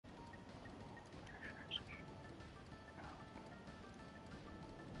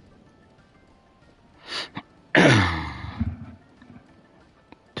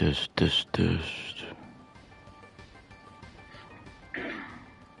Test.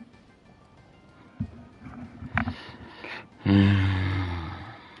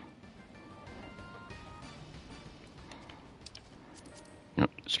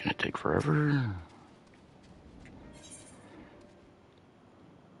 Nope, it's gonna take forever.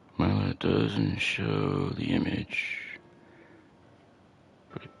 Well, it doesn't show the image.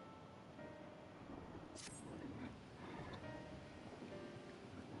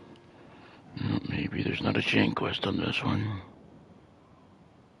 Maybe there's not a chain quest on this one.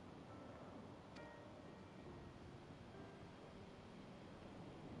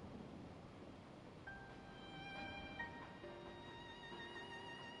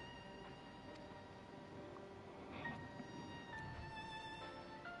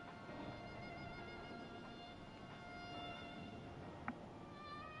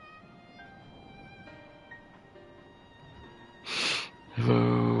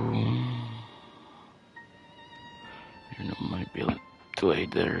 Might be a little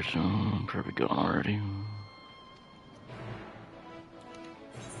delayed there, so I'm probably gone already.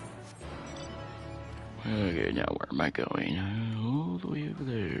 Okay, now where am I going? All the way over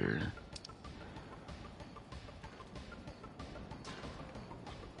there.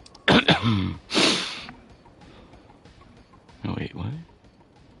 Oh wait, what?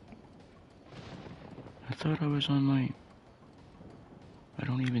 I thought I was on my... I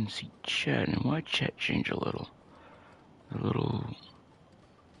don't even see chat, and why chat change a little?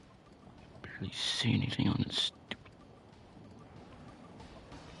 Barely see anything on this stupid...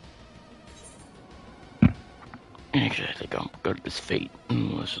 Actually, I think I'll go to this fate,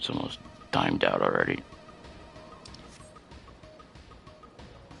 unless it's almost timed out already.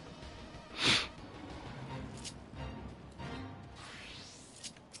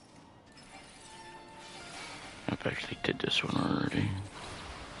 I've actually did this one already.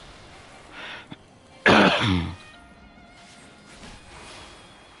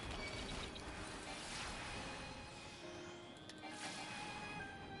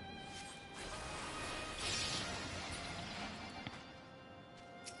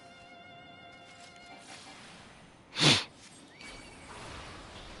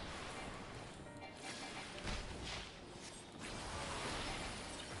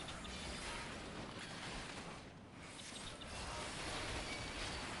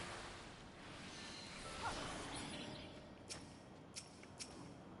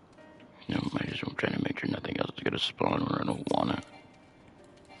 No, might as well try to make sure nothing else is gonna spawn when I don't want it.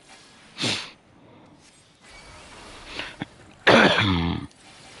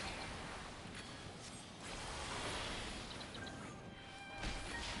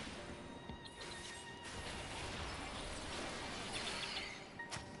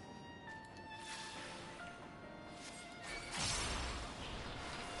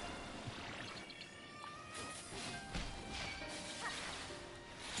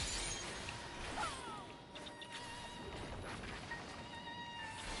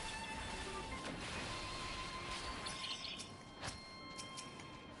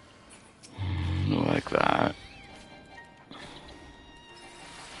 Like that.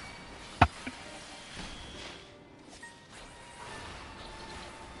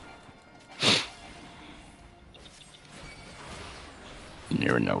 You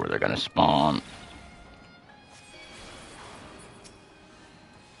never know where they're gonna spawn.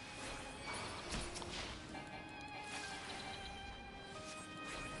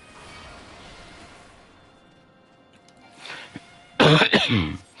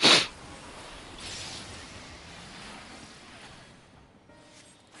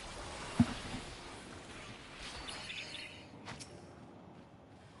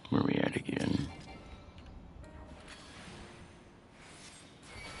 Where are we at again?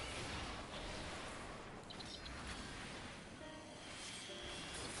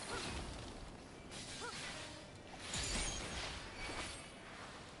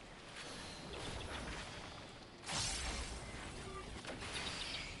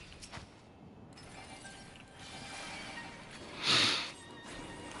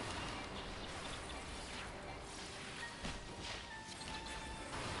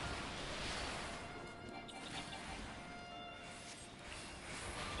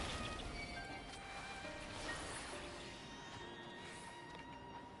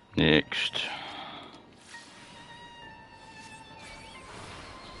 Next.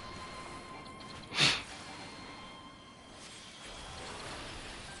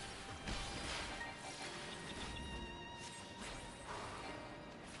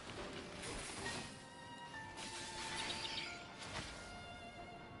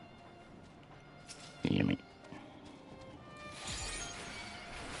 Yummy.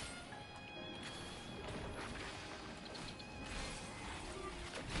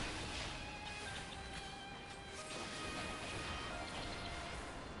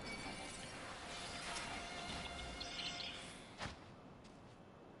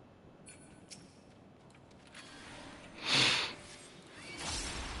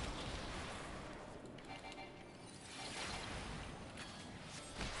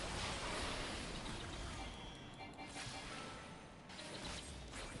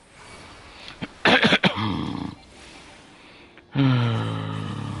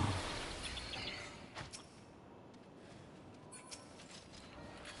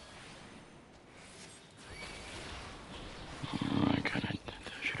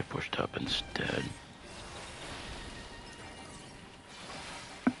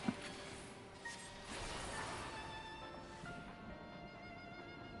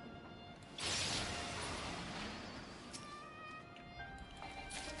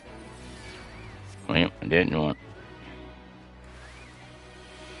 I didn't want.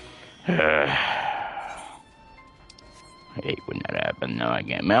 I hate when that happens. Now I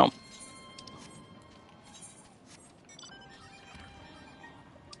can't mount.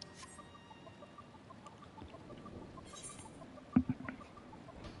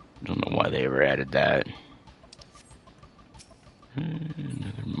 Don't know why they ever added that.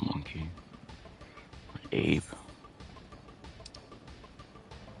 Another monkey. An ape.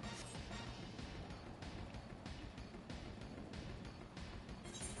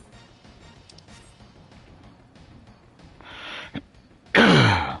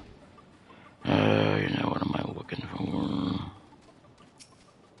 You know, what am I looking for?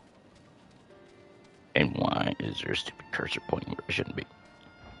 And why is there a stupid cursor pointing where it shouldn't be?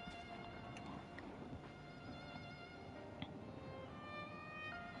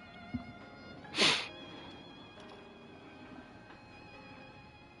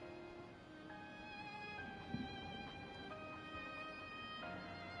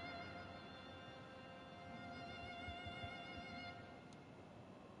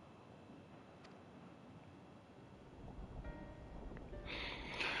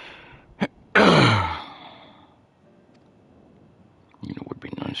 You know, would be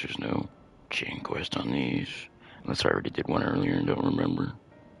nice. There's no chain quest on these. Unless I already did one earlier and don't remember.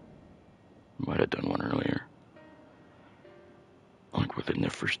 Might have done one earlier. Like within the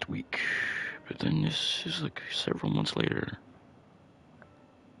first week. But then this is like several months later.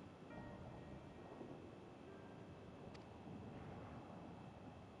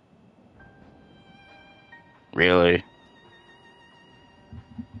 Really?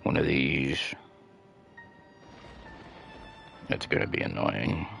 One of these. That's gonna be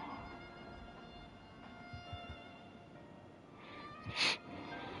annoying.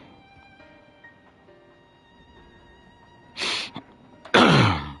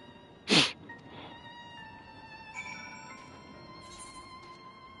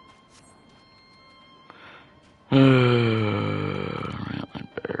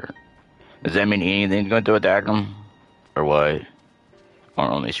 Does that mean anything's going to attack them? Or what? Or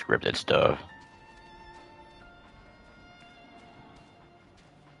only scripted stuff?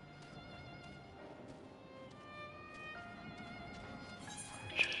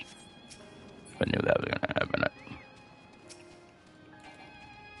 I knew that was going to happen.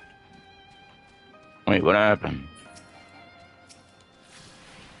 Wait, what happened?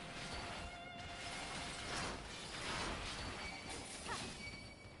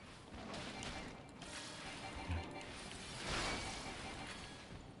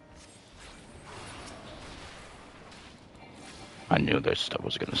 I knew this stuff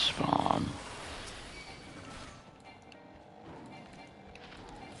was gonna spawn.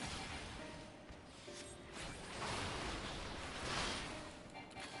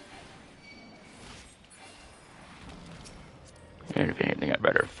 And if anything, I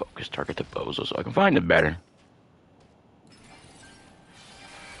better focus target the bozo so I can find them better.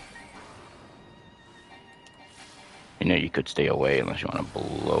 You know, you could stay away unless you want to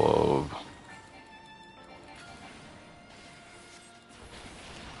blow up.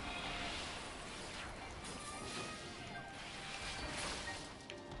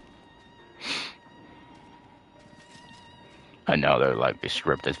 I know they're like these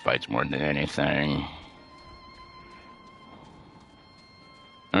scripted fights more than anything.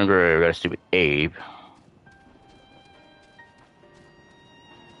 Okay, we got a stupid ape.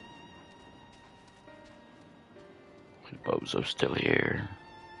 Bozo's still here.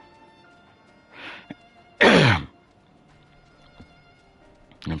 I'm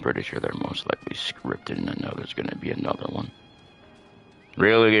pretty sure they're most likely scripted, and I know there's gonna be another one.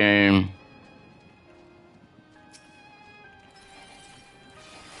 Really, game?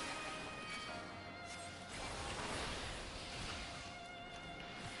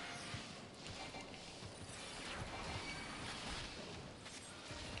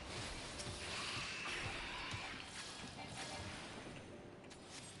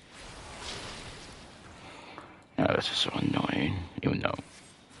 Oh, this is so annoying, even though.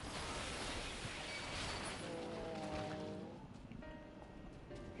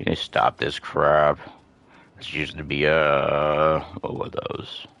 You need to stop this crap. This used to be, what were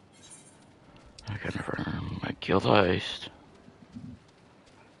those? I can't remember. I killed Heist.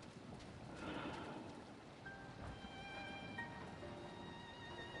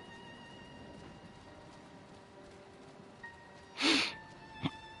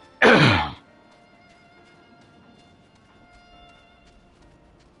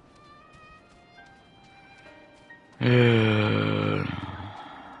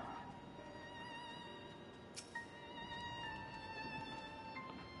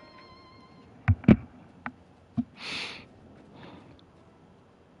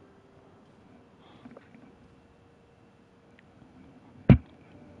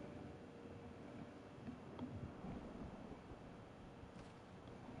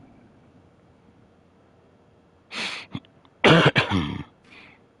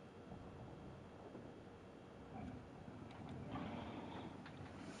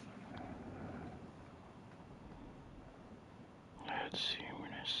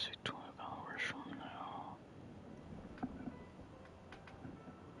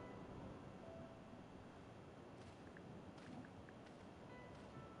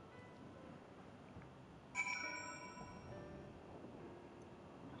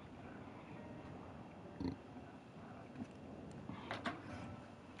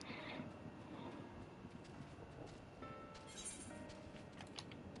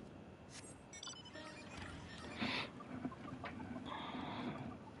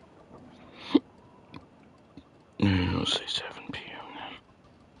 say 7 p.m.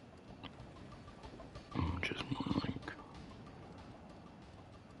 then. Just more like...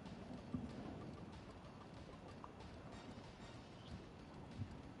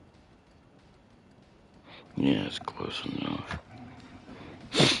 Yeah, it's close enough.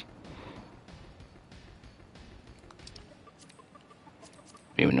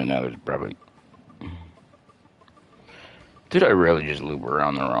 Even though now there's probably... Did I really just loop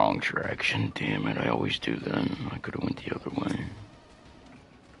around the wrong direction? Damn it, I always do that. I could have went the other way.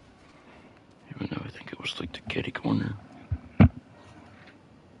 Even though I think it was like the kitty corner.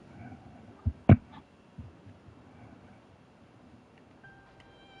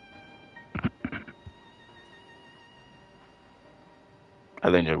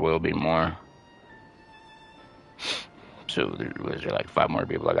 I think there will be more. So was there like 5 more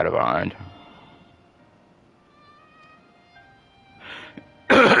people I gotta find?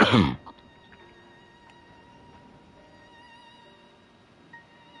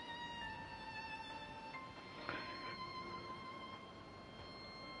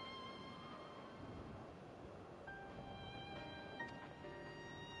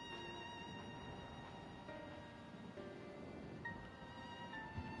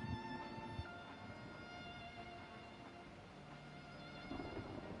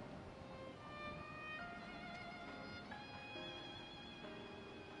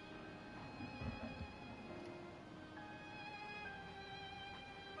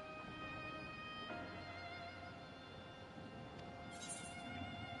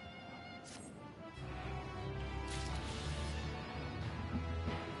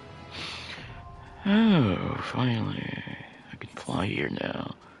 Oh, finally. I can fly here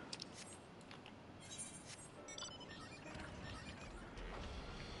now.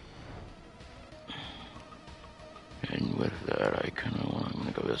 And with that, I'm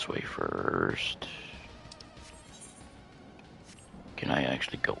gonna go this way first. Can I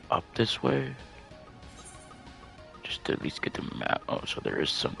actually go up this way? Just to at least get the map. Oh, so there is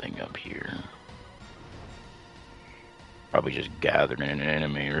something up here. Probably just gathered an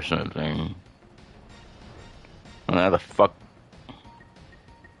enemy or something. Well, how the fuck? Are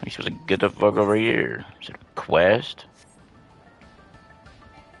you supposed to get the fuck over here? Is it a quest?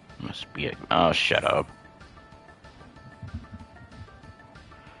 Must be a... Oh, shut up.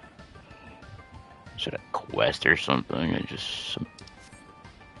 Is it a quest or something?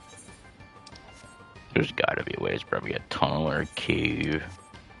 There's gotta be a way. It's probably a tunnel or a cave.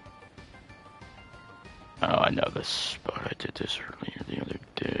 Oh, I know this spot. I did this earlier the other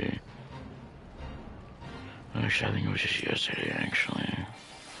day. Actually, I think it was just yesterday, actually.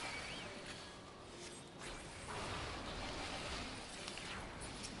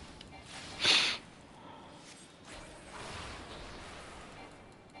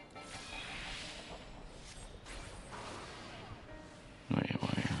 Wait.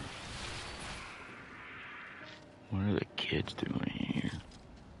 What are the kids doing here?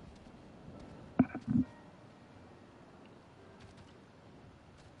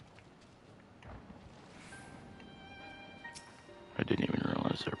 I didn't even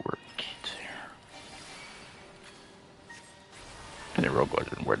realize there were kids here. And the real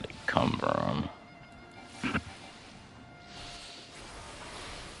question is, where'd they come from?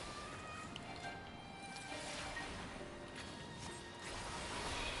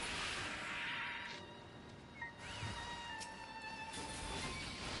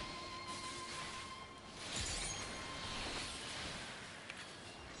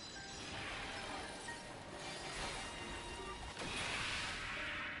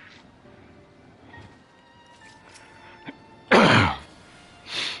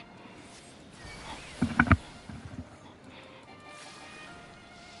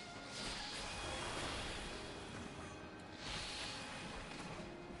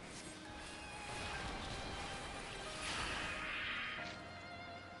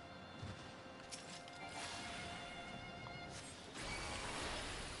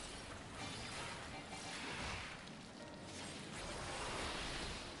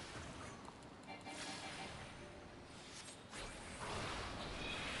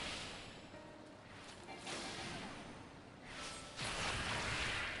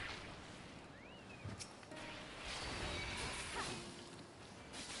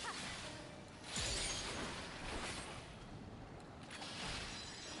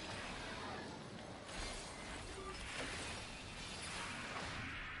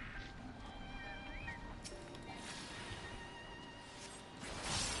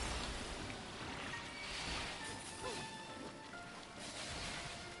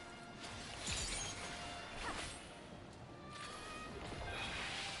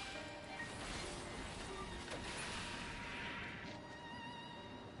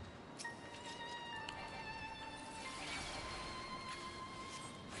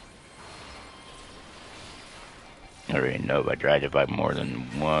 I already know if I tried to fight more than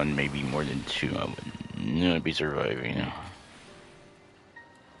one, maybe more than two, I would not be surviving.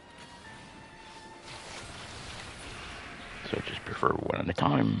 So I just prefer one at a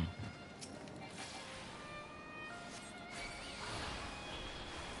time.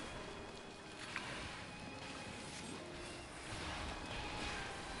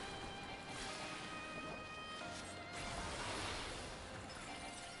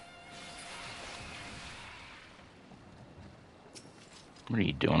 What are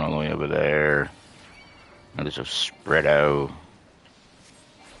you doing all the way over there? Now they're so spread out.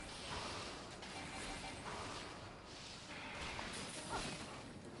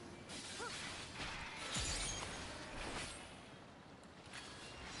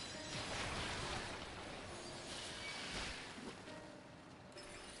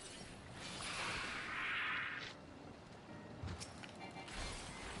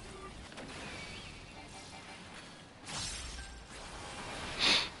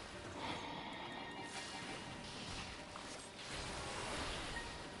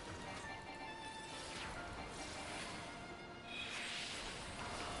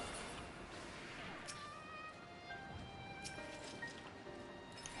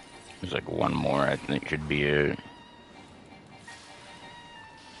 There's like one more, I think should be it.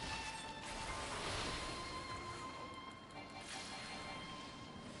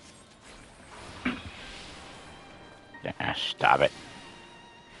 Ah, stop it.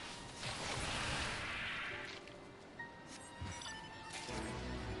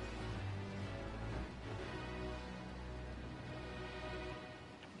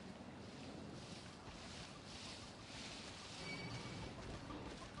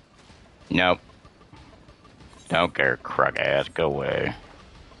 Nope. Don't care, crug ass. Go away.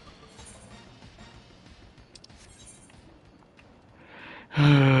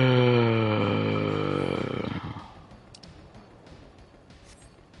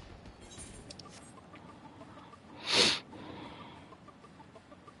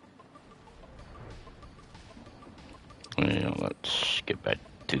 Well, let's get back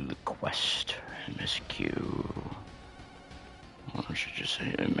to the quest. MSQ. Or I should just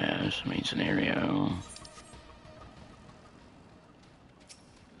say MS, main scenario.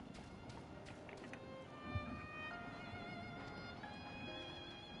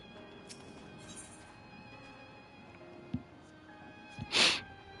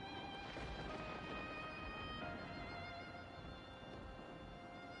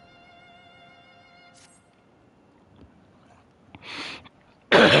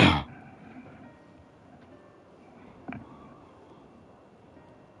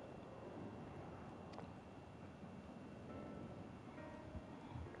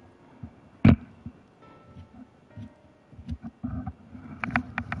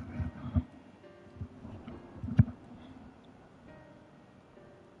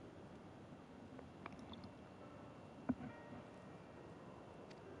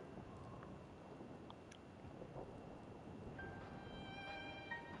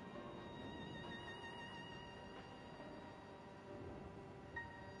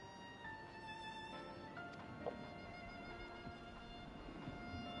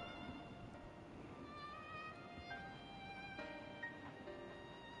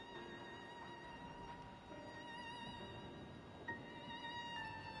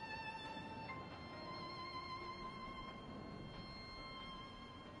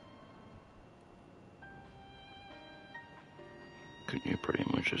 Couldn't you pretty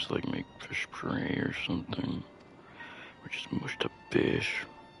much just like make fish puree or something? Or just mushed up fish?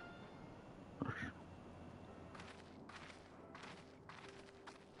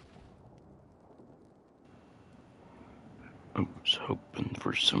 I was hoping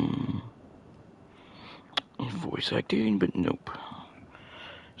for some voice acting, but nope.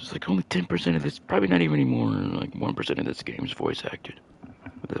 It's like only 10% of this, probably not even anymore, like 1% of this game is voice acted.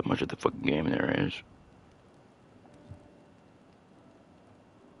 That much of the fucking game there is.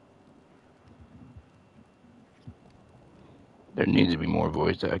 There needs to be more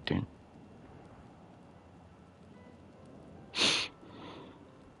voice acting.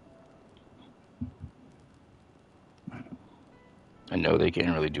 I know they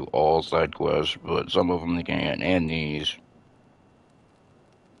can't really do all side quests, but some of them they can, and these.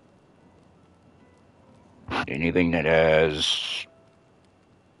 Anything that has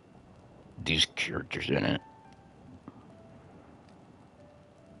these characters in it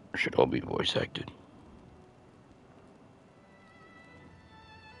should all be voice acted.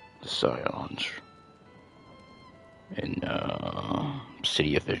 The Scions and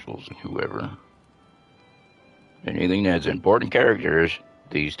city officials and whoever. Anything that's important characters,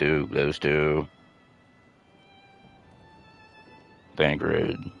 these two, those two.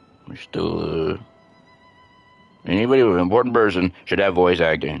 Thancred. We're still, anybody with an important person should have voice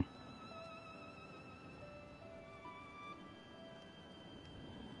acting.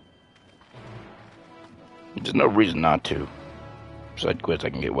 There's no reason not to. Side quests,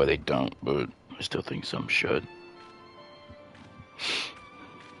 I can get why they don't, but I still think some should.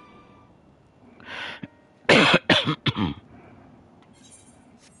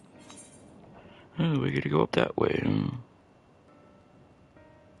 Oh, we gotta go up that way.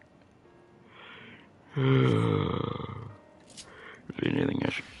 If anything, I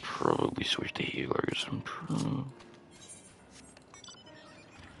should probably switch to healers. Oh,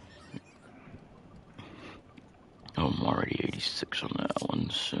 I'm already 86 on that one,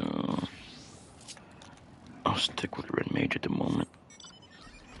 so I'll stick with Red Mage at the moment.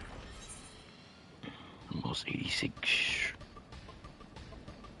 Almost 86.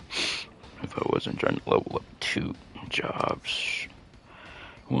 If I wasn't trying to level up 2 jobs,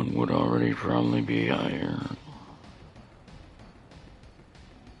 one would already probably be higher.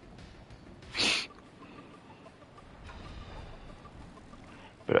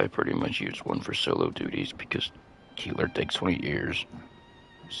 But I pretty much use one for solo duties because healer takes 20 years.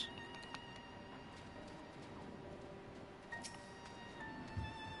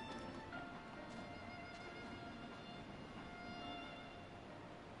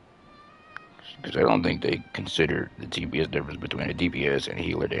 Because I don't think they consider the DPS difference between a DPS and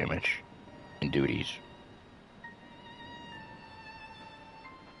healer damage in duties.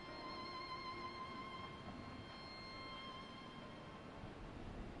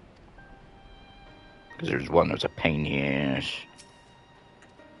 Because there's one that's a pain in the ass.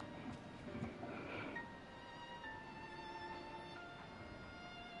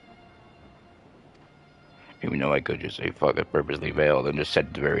 Even though I could just say fuck it, purposely veiled, and just set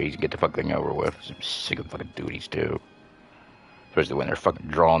it very easy, get the fucking thing over with. I'm sick of fucking duties too. Especially when they're fucking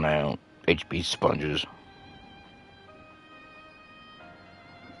drawn out HP sponges.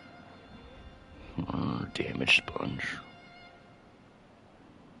 Damage sponge.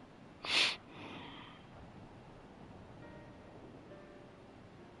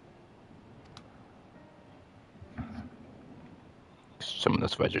 Some of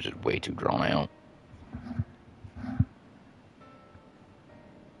those fights are just way too drawn out.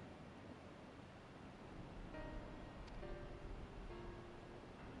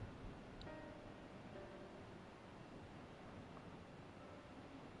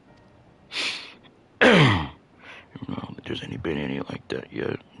 I don't know if there's been any like that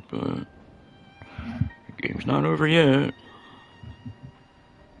yet, but the game's not over yet.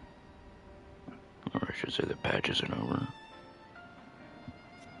 Or I should say the patch isn't over.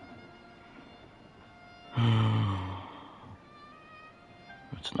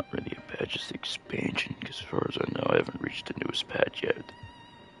 It's not really a patch, it's the expansion, because as far as I know, I haven't reached the newest patch yet.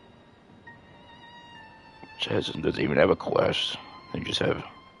 Which doesn't even have a quest. They just have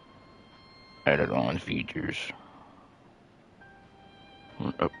added on features.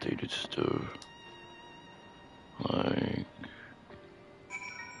 Or updated stuff. Like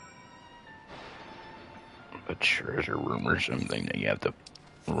a treasure room or something that you have to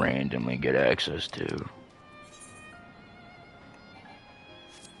randomly get access to.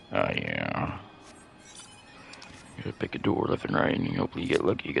 Oh yeah. You gotta pick a door left and right, and hopefully you get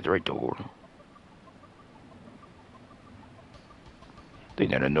lucky, you get the right door. The thing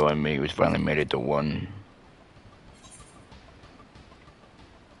that annoyed me was finally made it to 1.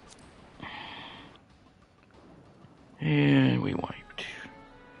 And we wiped.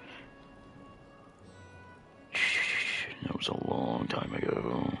 That was a long time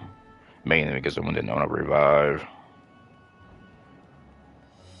ago. Mainly because someone didn't know how to revive.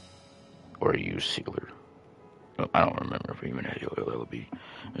 Or use sealer. I don't remember if we even had LB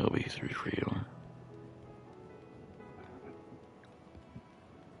 3 for healer.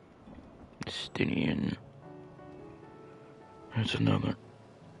 Stinian. That's another.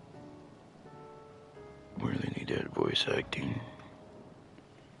 Where they need that voice acting.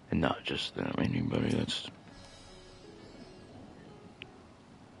 And not just them, anybody that's.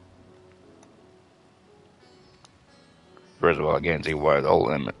 First of all, I can't see why the whole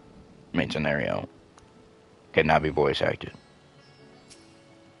main scenario cannot be voice acted.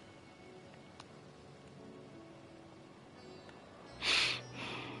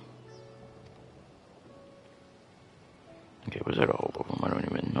 Okay, was that all of them? I don't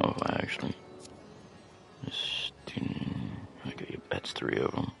even know if I actually. Okay, that's 3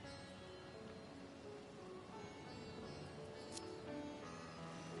 of them.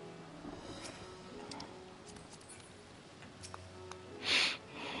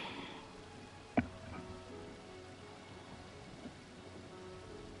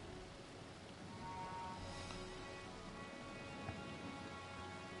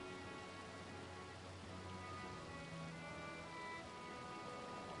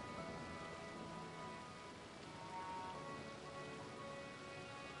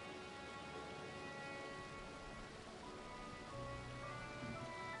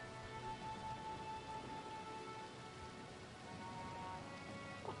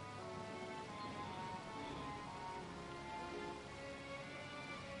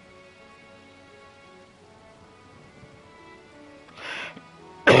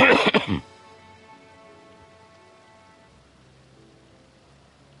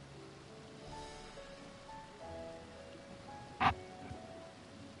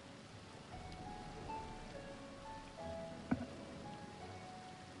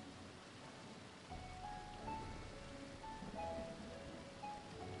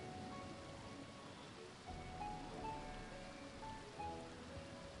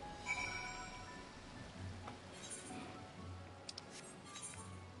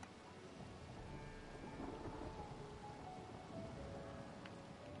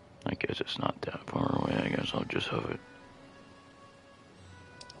 I guess it's not that far away. I guess I'll just have it.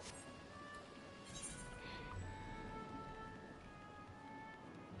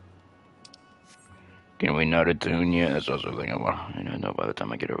 Can we not attune yet? That's also a thing. I know by the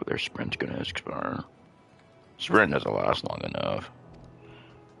time I get over there, sprint's gonna expire. Sprint doesn't last long enough.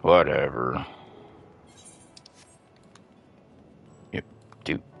 Whatever. Yep.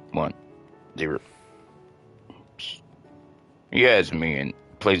 2, 1, 0. Yeah, it's me and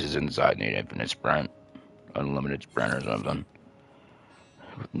places inside need infinite sprint. Unlimited sprint or something.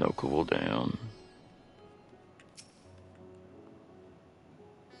 With no cooldown.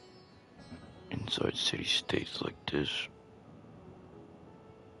 Inside city states like this.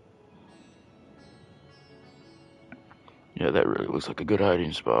 Yeah, that really looks like a good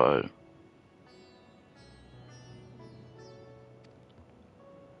hiding spot.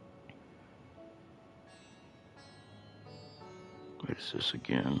 What is this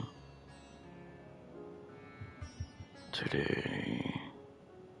again? Today.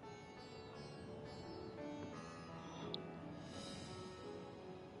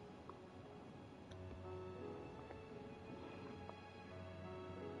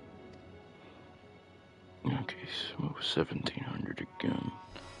 Okay, so 1700 again.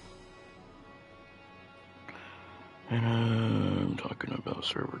 And I'm talking about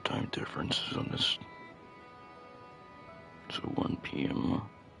server time differences on this. So 1 p.m.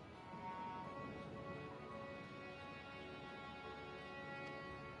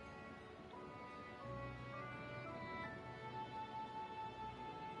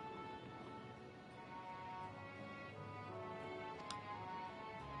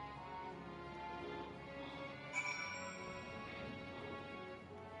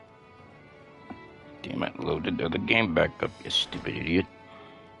 Damn it, loaded the other game back up, you stupid idiot.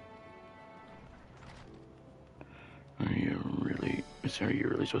 Are you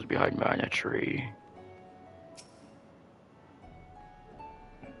really supposed to be hiding behind a tree?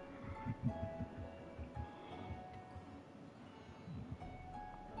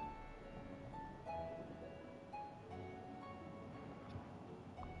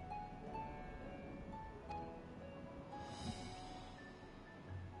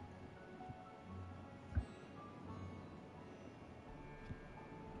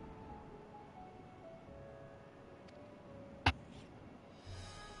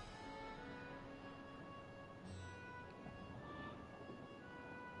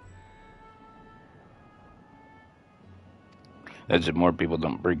 That's if more people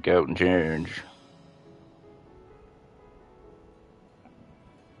don't break out and change.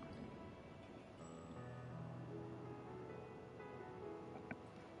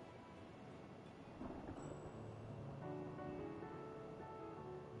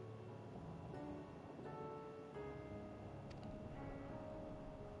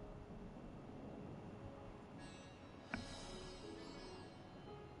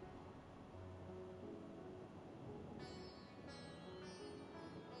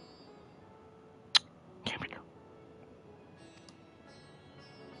 Damn it.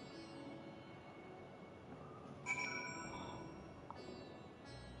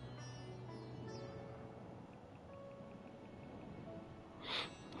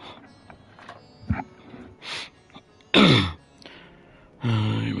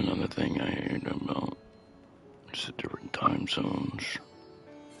 Another thing I heard about is the different time zones.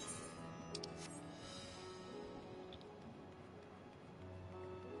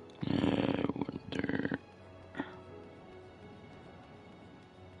 I wonder.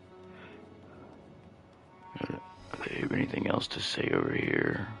 Do they have anything else to say over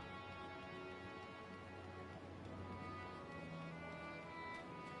here?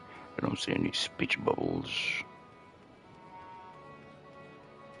 I don't see any speech bubbles.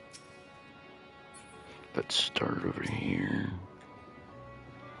 Let's start over here.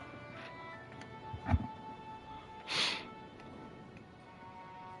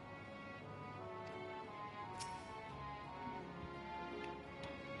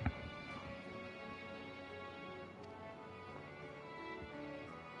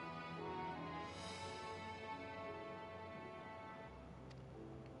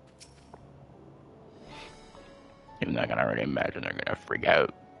 Even though I can already imagine they're gonna freak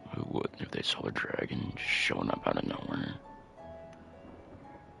out. Who would if they saw a dragon just showing up out of nowhere?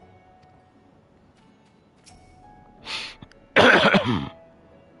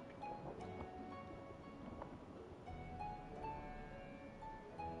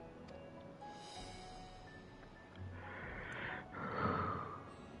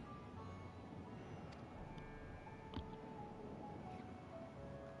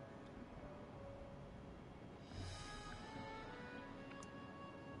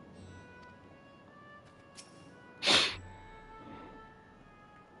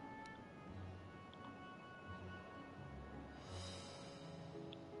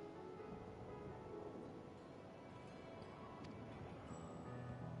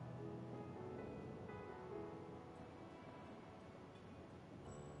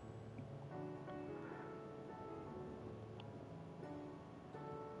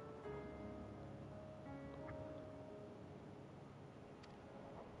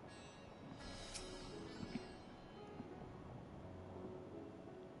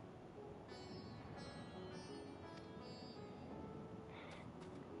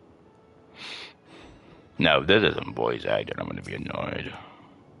 No, if this isn't voice acted, I'm gonna be annoyed.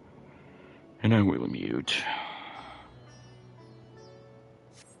 And I will mute.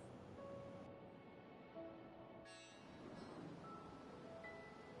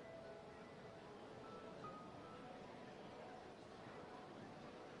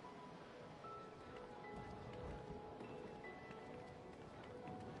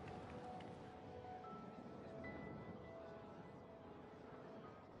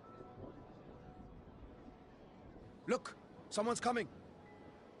 Look! Someone's coming!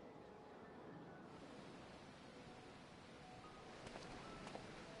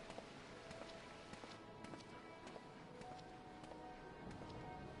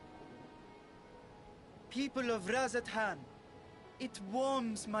 People of Razathan, it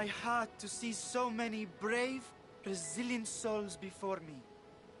warms my heart to see so many brave, resilient souls before me.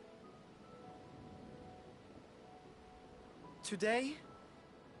 Today,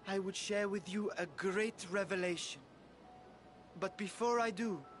 I would share with you a great revelation. But before I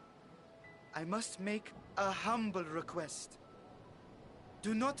do, I must make a humble request.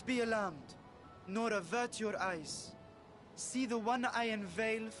 Do not be alarmed, nor avert your eyes. See the one I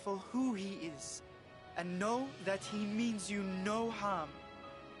unveil for who he is, and know that he means you no harm.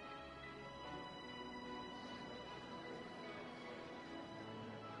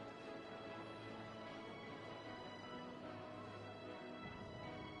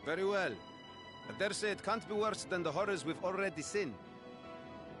 Very well. I dare say it can't be worse than the horrors we've already seen.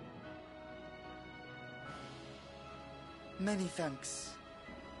 Many thanks.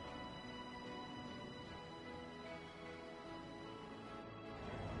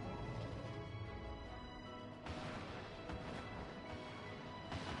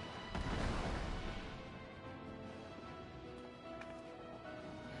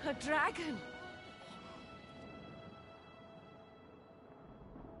 A dragon!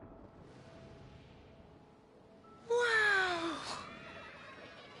 Wow!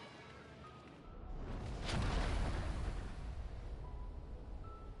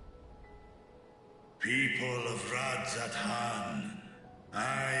 People of Radzathan,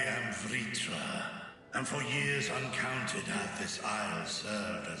 I am Vritra, and for years uncounted hath this isle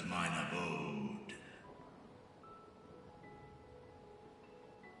served as mine abode.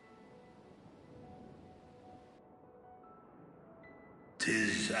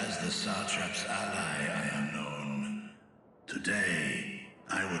 'Tis as the Satrap's ally I am known. Today,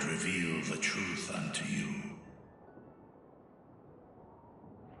 I would reveal the truth unto you.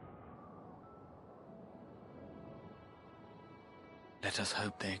 Let us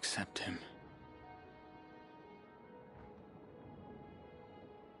hope they accept him.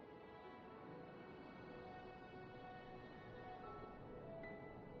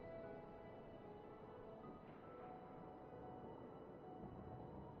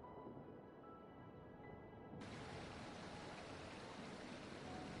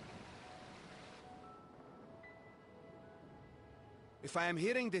 If I am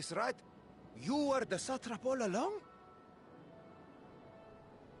hearing this right, you were the satrap all along?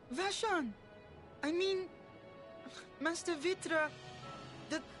 Vashan! I mean, Master Vitra,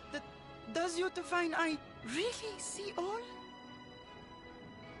 does your divine eye really see all?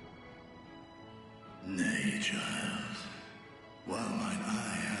 Nay, child. While mine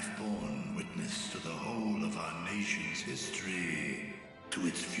eye hath borne witness to the whole of our nation's history, to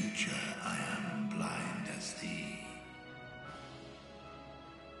its future I am blind as thee.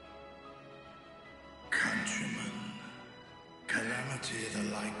 Countrymen, calamity the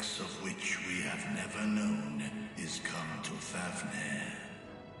likes of which we have never known is is come to Fafnir,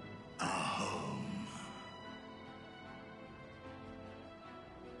 our home.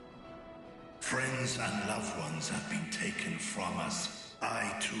 Friends and loved ones have been taken from us.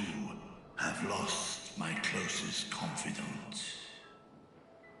 I, too, have lost my closest confidant.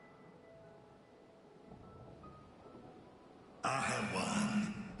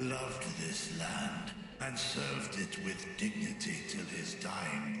 Ahawan loved this land and served it with dignity till his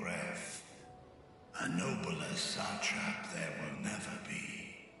dying breath. A nobler satrap there will never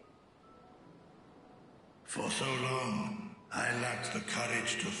be. For so long, I lacked the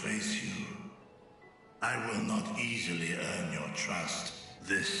courage to face you. I will not easily earn your trust,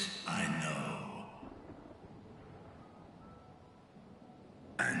 this I know.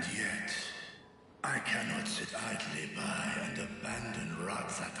 And yet, I cannot sit idly by and abandon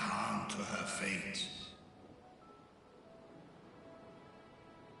Radzat to her fate.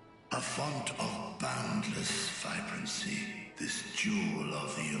 A font of boundless vibrancy, this jewel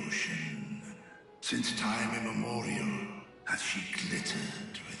of the ocean. Since time immemorial, has she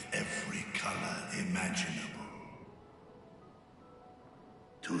glittered with every color imaginable.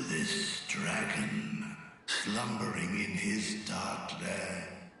 To this dragon, slumbering in his dark lair,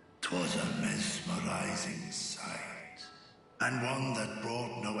 'twas a mesmerizing sight, and one that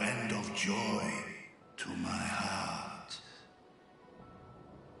brought no end of joy to my heart.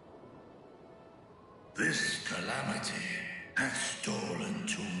 This calamity hath stolen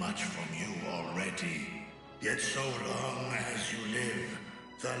too much from you already, yet so long as you live,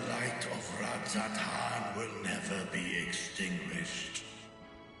 the light of Radzat will never be extinguished.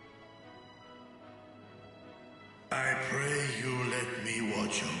 I pray you let me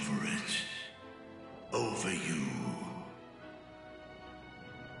watch over it. Over you.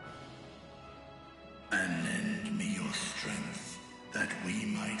 And lend me your strength, that we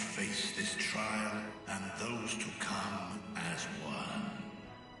might face this trial and those to come as one.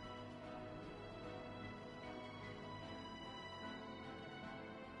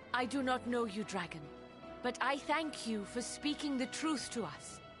 I do not know you, dragon, but I thank you for speaking the truth to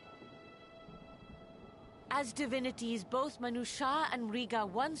us. As divinities, both Manusha and Riga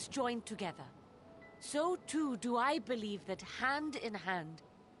once joined together, so too do I believe that hand in hand,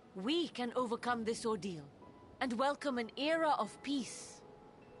 we can overcome this ordeal and welcome an era of peace.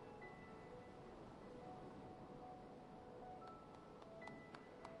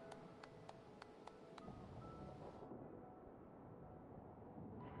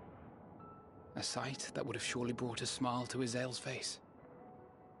 A sight that would have surely brought a smile to Azale's face.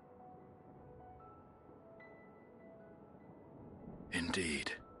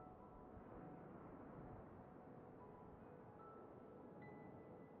 Indeed.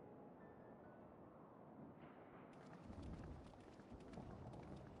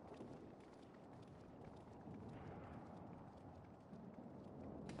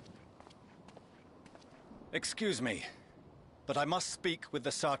 Excuse me, but I must speak with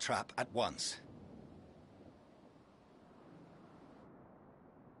the satrap at once.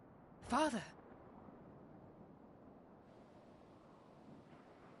 Father.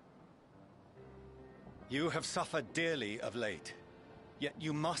 You have suffered dearly of late, yet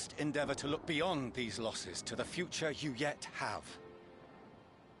you must endeavor to look beyond these losses to the future you yet have.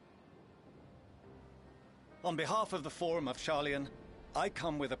 On behalf of the Forum of Sharlayan, I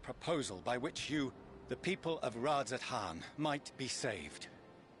come with a proposal by which you, the people of Radzat, might be saved.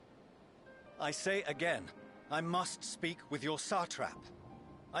 I say again, I must speak with your satrap.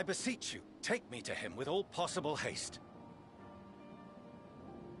 I beseech you, take me to him with all possible haste.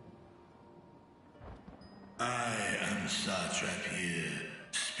 I am satrap here.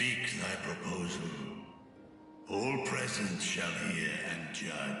 Speak thy proposal. All present shall hear and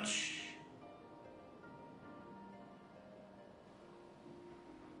judge.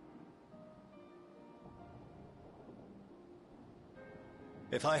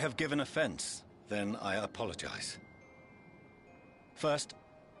 If I have given offense, then I apologize. First,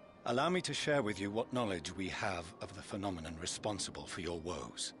 allow me to share with you what knowledge we have of the phenomenon responsible for your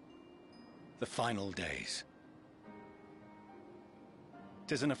woes. The final days.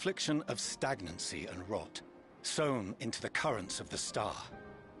 'Tis an affliction of stagnancy and rot, sown into the currents of the star.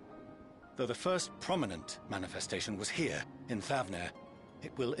 Though the first prominent manifestation was here, in Fafnir,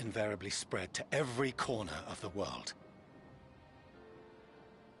 it will invariably spread to every corner of the world.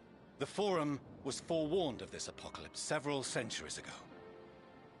 The Forum was forewarned of this apocalypse several centuries ago.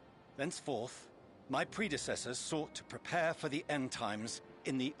 Thenceforth, my predecessors sought to prepare for the end times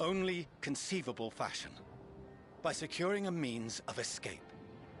in the only conceivable fashion, by securing a means of escape.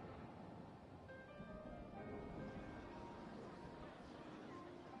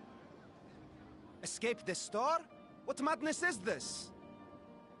 Escape the star? What madness is this?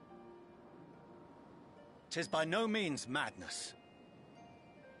 'Tis by no means madness.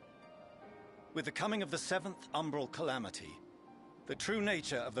 With the coming of the 7th Umbral Calamity, the true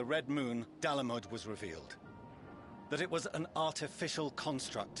nature of the Red Moon, Dalamud, was revealed. That it was an artificial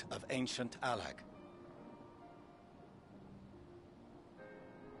construct of ancient Alag.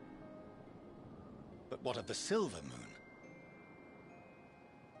 But what of the Silver Moon?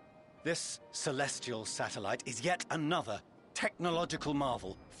 This celestial satellite is yet another technological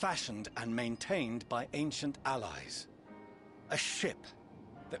marvel fashioned and maintained by ancient allies. A ship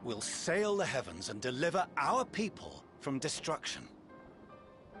that will sail the heavens and deliver our people from destruction.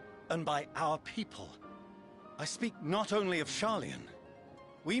 And by our people, I speak not only of Sharlayan.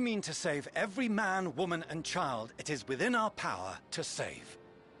 We mean to save every man, woman, and child it is within our power to save.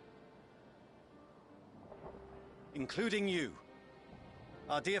 Including you,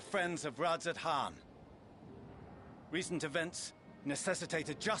 our dear friends of Radzat Han. Recent events necessitate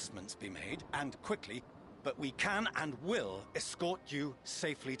adjustments be made, and quickly, but we can and will escort you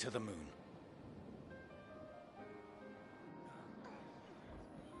safely to the moon.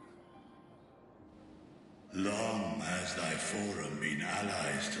 Long has thy forum been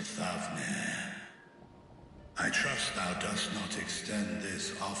allies to Thavnir. I trust thou dost not extend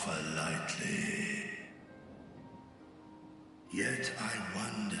this offer lightly. Yet I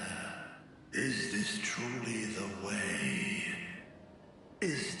wonder, is this truly the way?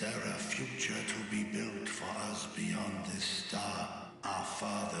 Is there a future to be built for us beyond this star our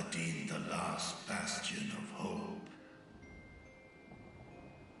father deemed the last bastion of hope?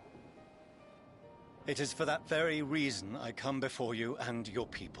 It is for that very reason I come before you and your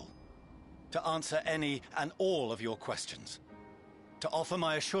people. To answer any and all of your questions. To offer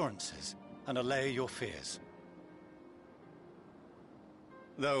my assurances and allay your fears.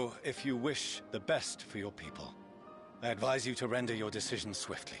 Though, if you wish the best for your people, I advise you to render your decision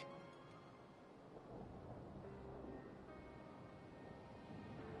swiftly.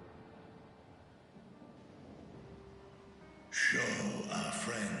 Show our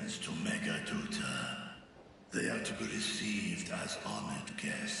friends to Megaduta. They are to be received as honored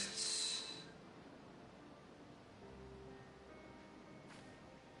guests.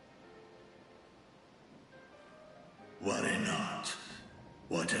 Worry not.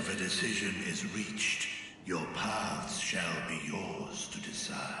 Whatever decision is reached, your paths shall be yours to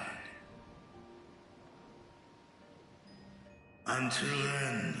decide. Until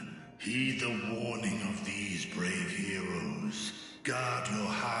then, heed the warning of these brave heroes. Guard your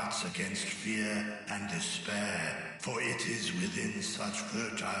hearts against fear and despair, for it is within such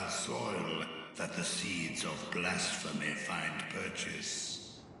fertile soil that the seeds of blasphemy find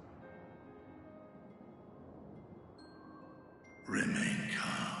purchase. Remain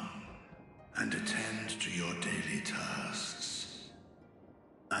calm and attend to your daily tasks.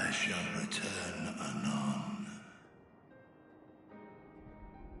 I shall return anon.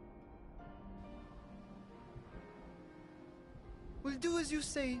 We'll do as you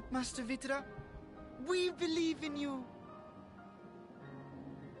say, Master Vitra. We believe in you.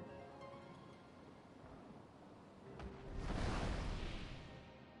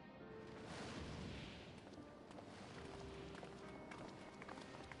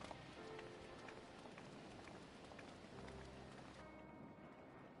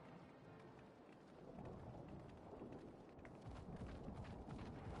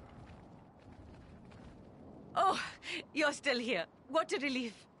 Oh, you're still here. What a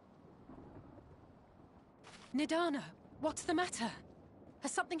relief. Nidana, what's the matter?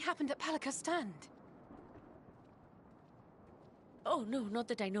 Has something happened at Palaka's stand? Oh, no, not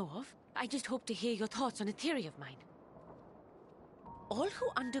that I know of. I just hope to hear your thoughts on a theory of mine. All who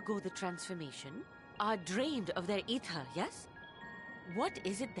undergo the transformation are drained of their ether, yes? What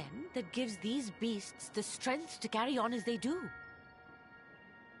is it then that gives these beasts the strength to carry on as they do?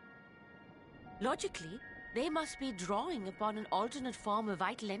 Logically, they must be drawing upon an alternate form of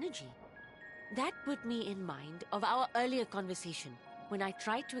vital energy. That put me in mind of our earlier conversation, when I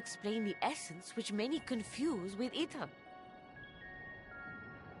tried to explain the essence which many confuse with ether.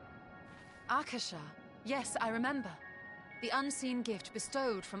 Akasha. Yes, I remember. The unseen gift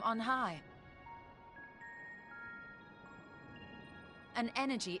bestowed from on high. An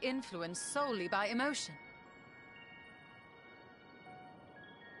energy influenced solely by emotion.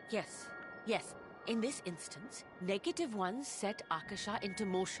 Yes, yes. In this instance, negative ones set Akasha into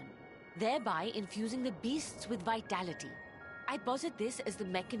motion, thereby infusing the beasts with vitality. I posit this as the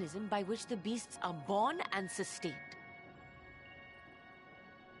mechanism by which the beasts are born and sustained.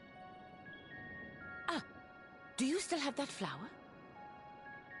 Ah, do you still have that flower?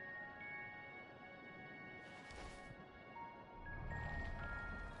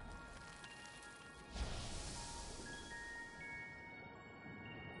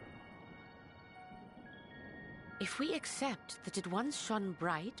 If we accept that it once shone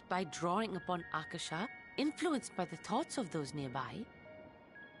bright by drawing upon Akasha, influenced by the thoughts of those nearby,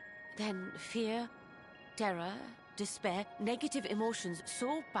 then fear, terror, despair, negative emotions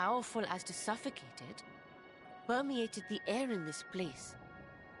so powerful as to suffocate it, permeated the air in this place.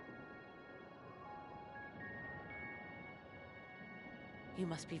 You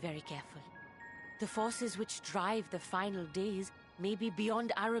must be very careful. The forces which drive the final days may be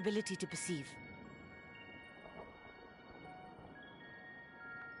beyond our ability to perceive.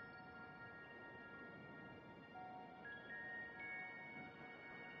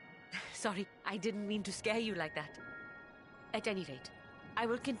 Sorry, I didn't mean to scare you like that. At any rate, I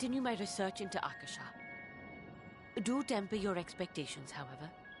will continue my research into Akasha. Do temper your expectations,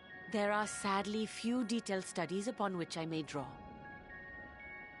 however. There are sadly few detailed studies upon which I may draw.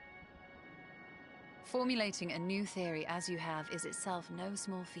 Formulating a new theory as you have is itself no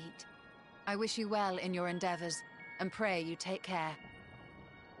small feat. I wish you well in your endeavors, and pray you take care.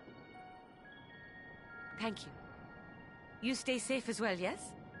 Thank you. You stay safe as well,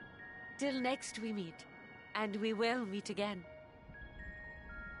 yes? Till next we meet, and we will meet again.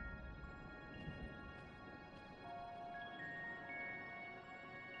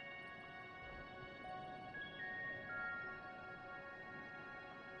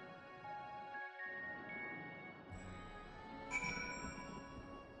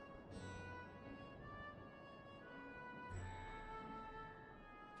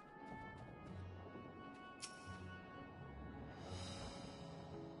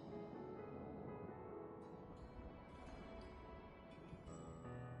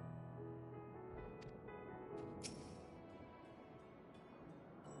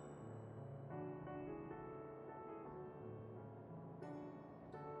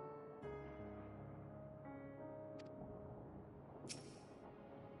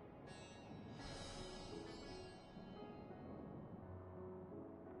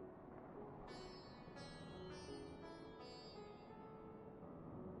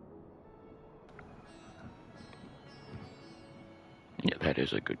 Yeah, that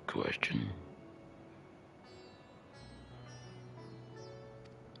is a good question.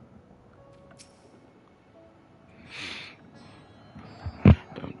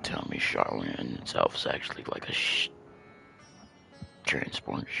 Don't tell me Charlene itself is actually like a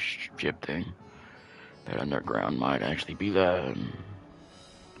transport ship thing. That underground might actually be that.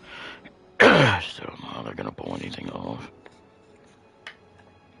 Still don't know how they're gonna pull anything off.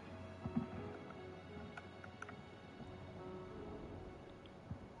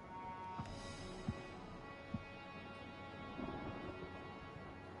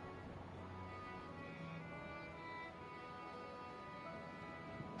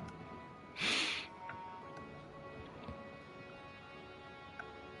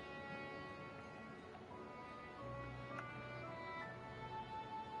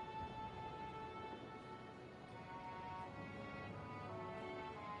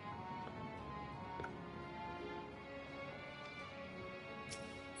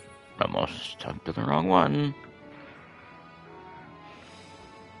 Almost talked to the wrong one.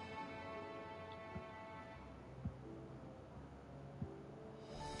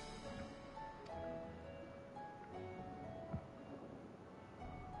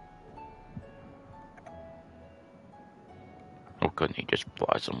 Or couldn't he just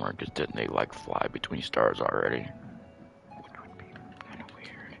fly somewhere? Because didn't they like fly between stars already? Which would be kind of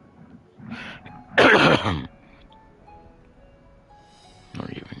weird. Or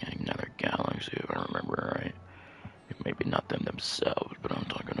even another galaxy, if I remember right. Maybe not them themselves, but I'm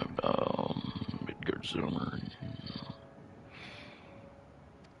talking about Midgard Zoomer.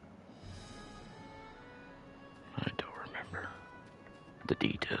 I don't remember the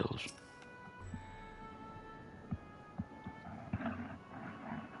details.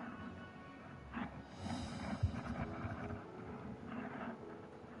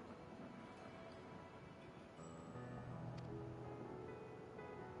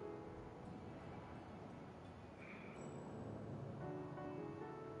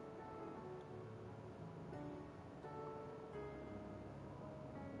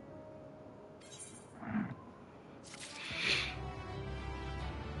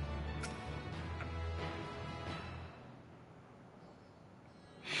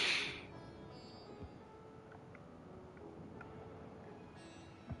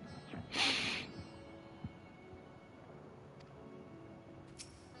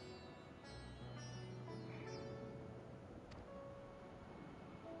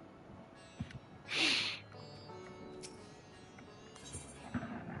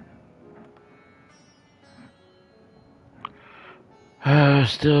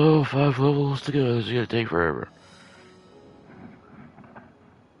 Still 5 levels to go. It's gonna take forever.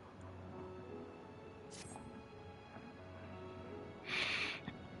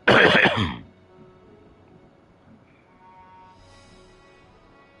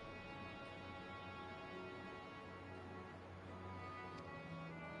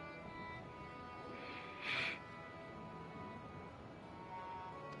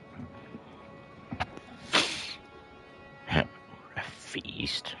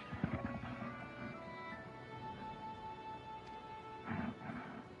 east.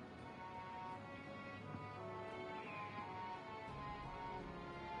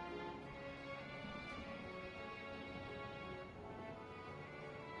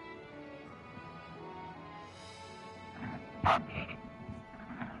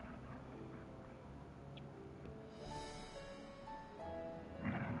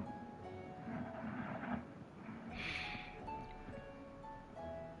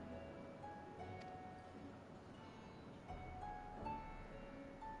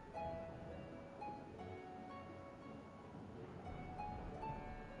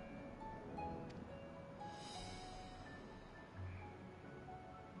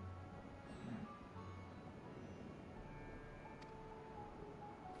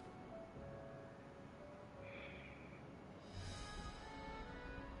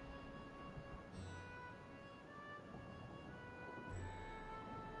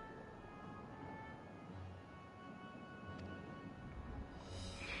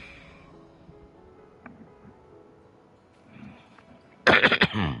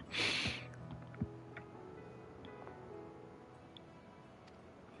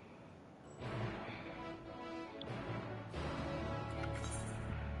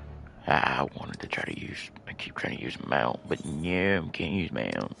 I wanted to try to use, I keep trying to use mount, but no, can't use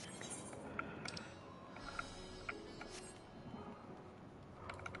mount.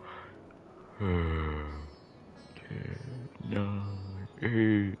 Nine,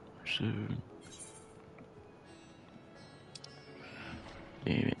 8, 7.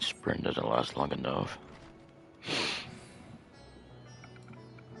 Damn it, sprint doesn't last long enough.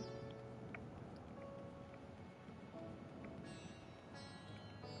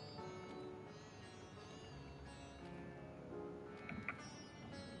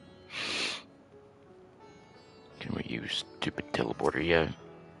 Can we use stupid teleporter yet?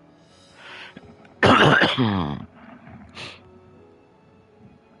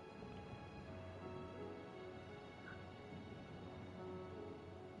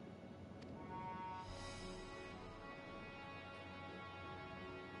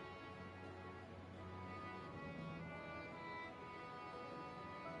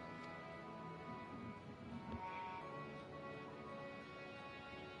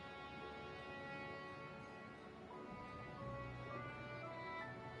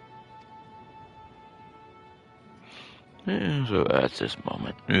 Yeah, so that's this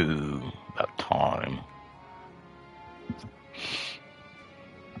moment. Ooh, about time.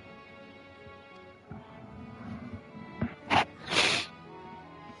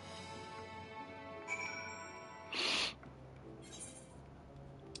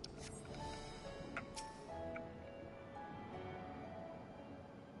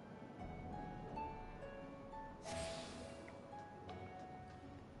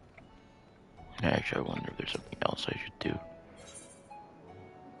 Actually, I wonder if there's something else I should do.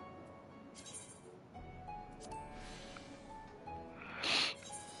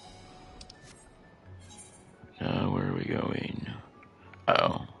 Where are we going?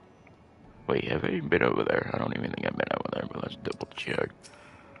 Oh. Wait, have I been over there? I don't even think I've been over there, but let's double check.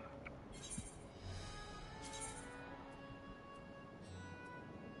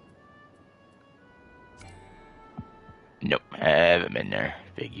 Nope, I haven't been there.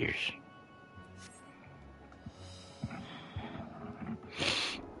 Figures.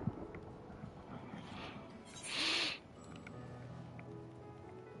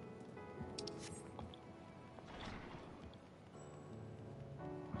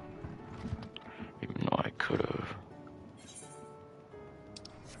 Even though I could have.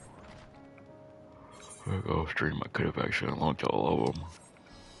 Like off stream, I could have actually unlocked all of them.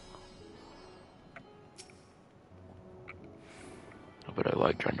 But I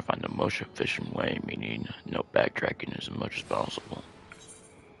like trying to find the most efficient way, meaning no backtracking as much as possible.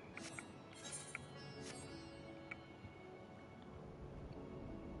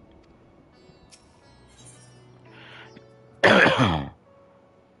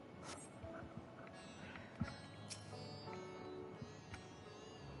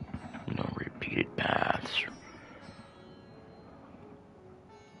 No repeated paths.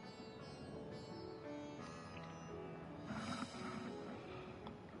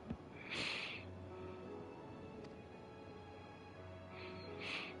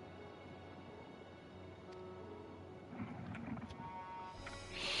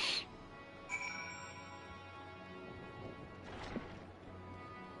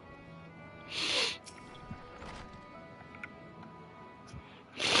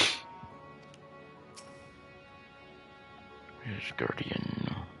 Here's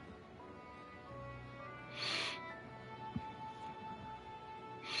Guardian.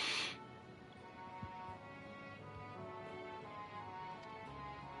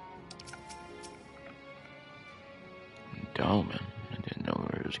 go, man. I didn't know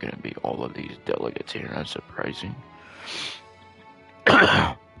there was going to be all of these delegates here. That's surprising.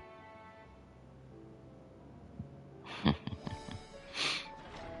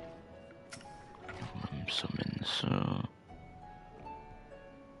 Summons,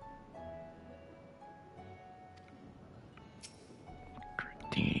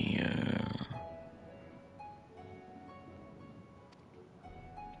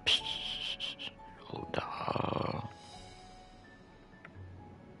 Oda.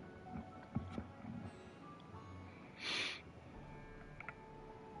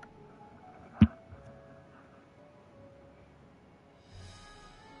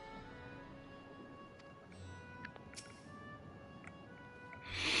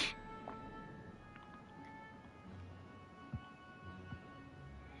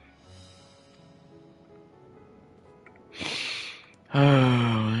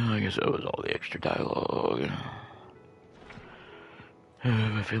 I guess that was all the extra dialogue. I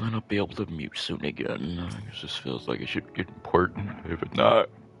have a feeling I'll be able to mute soon again. I guess this feels like it should get important. If it's not,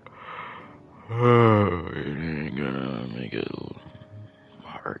 it ain't gonna make it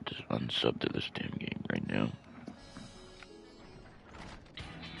hard to unsub to this damn game right now.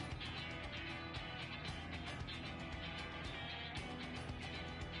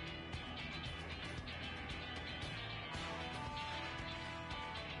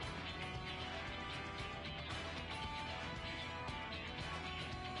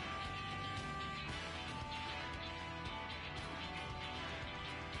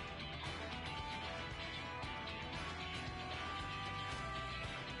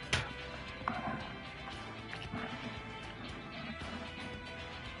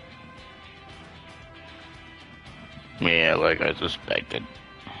 Yeah, like I suspected.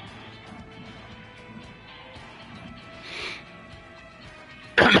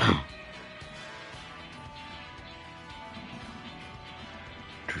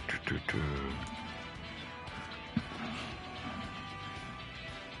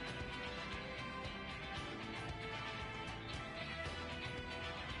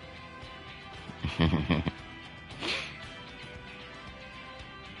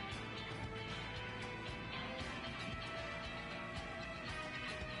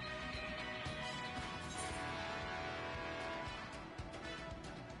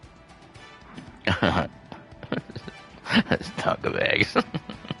 Let's talk of eggs.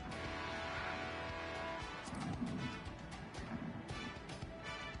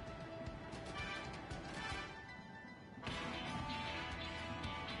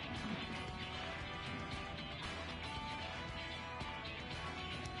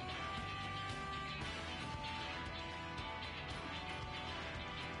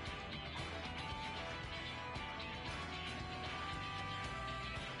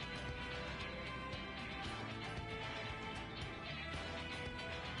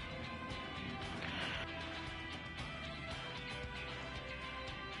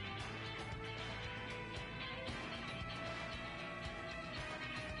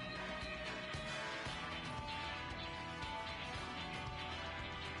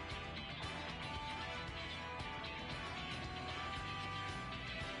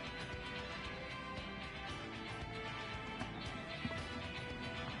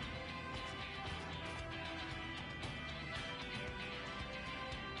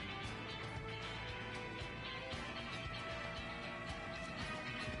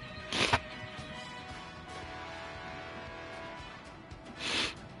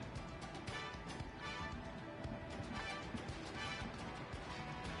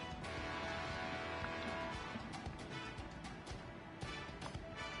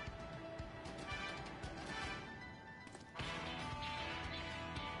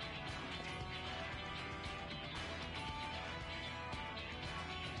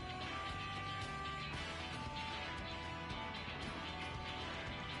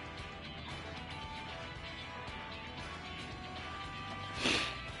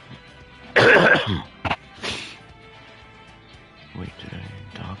 Wait, did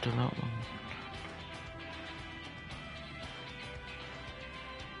I talk to that one?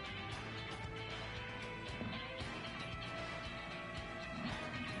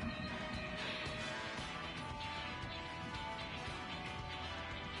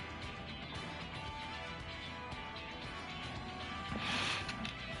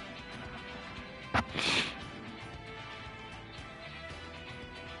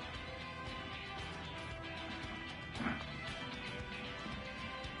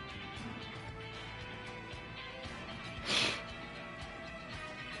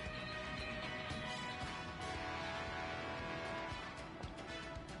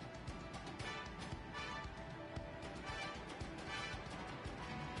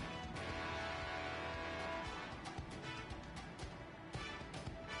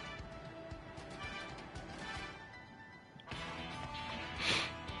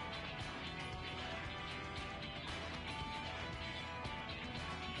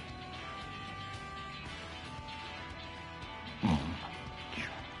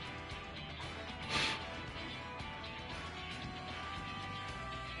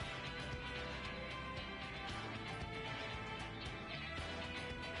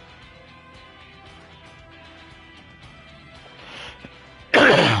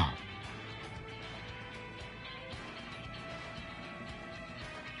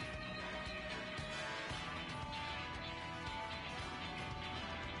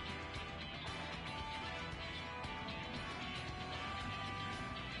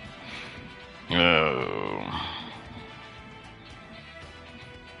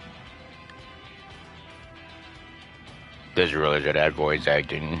 Doesn't realize that that voice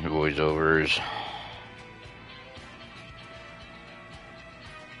acting, voiceovers.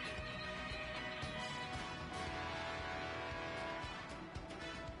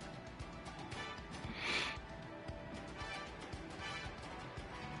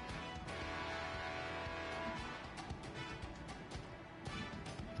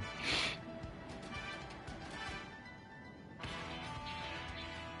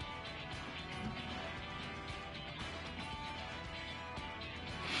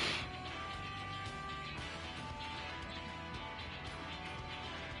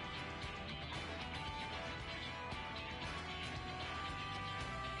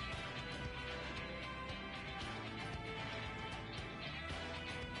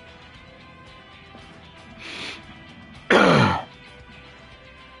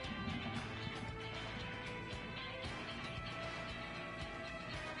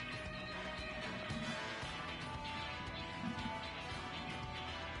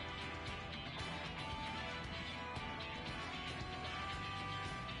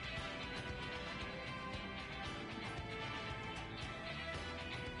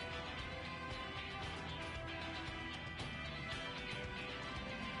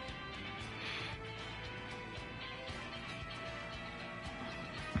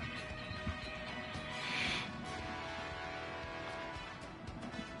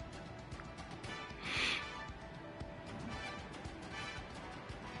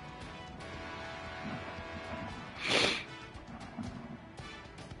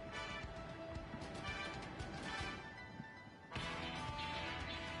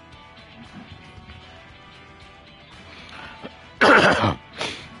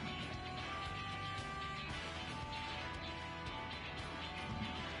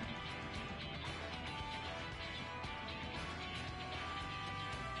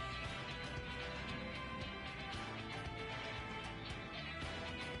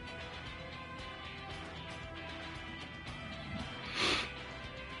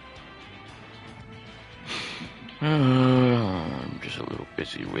 I'm just a little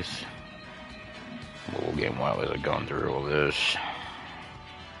busy with mobile game while I've gone through all this.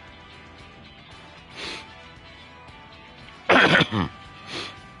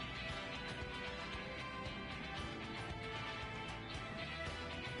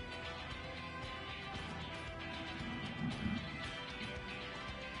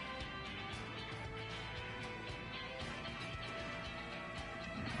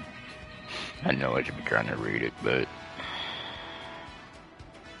 I know I should be trying to read it, but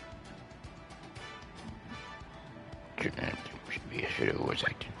shouldn't have to. Should have voice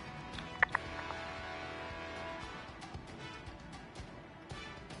acting.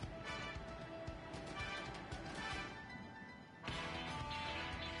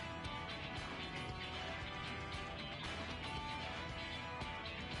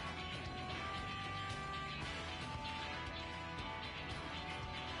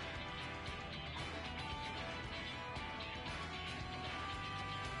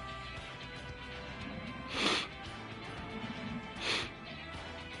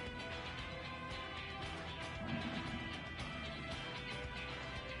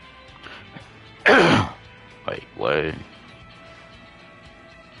 Wait, what?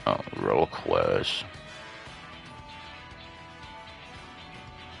 Oh, roll quest.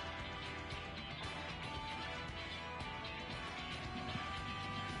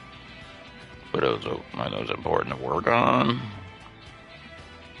 What else are those important to work on?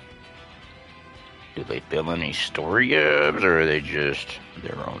 Do they fill any story gaps, or are they just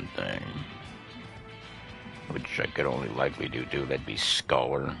their own thing? Which I could only likely do, that'd be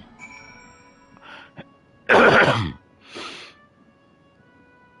Scholar.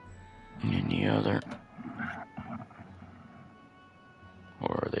 Any other?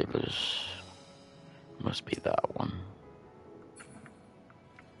 Or are they just... Must be that one.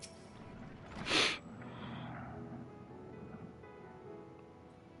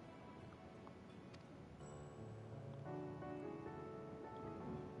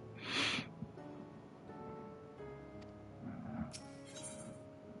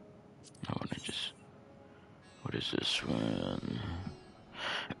 I wanna just... What is this one?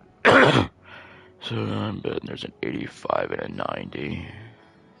 So I'm betting there's an 85 and a 90.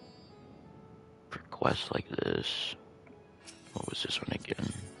 For quests like this. What was this one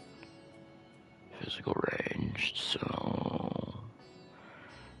again? Physical range, so...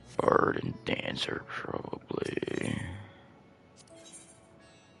 Bard and Dancer, probably.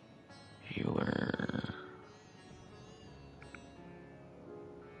 Healer...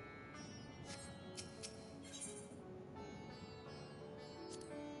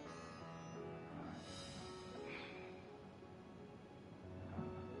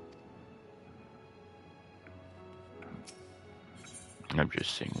 I'm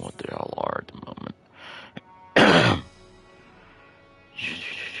just seeing what they all are at the moment.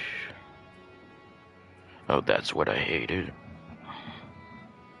 Oh, that's what I hated.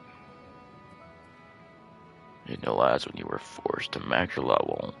 You know, that's when you were forced to max your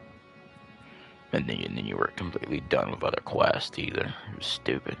level. And then you were completely done with other quests either. It was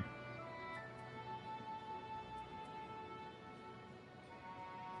stupid.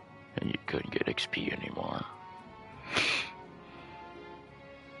 And you couldn't get XP anymore.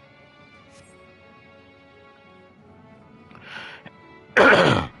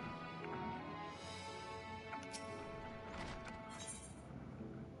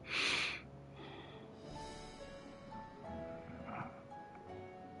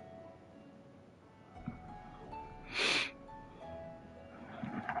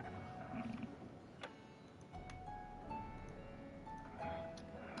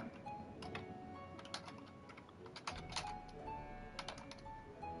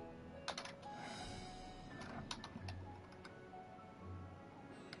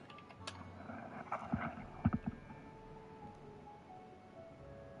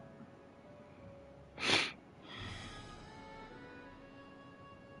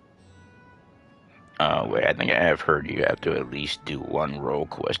 Wait, I think I have heard you have to at least do one role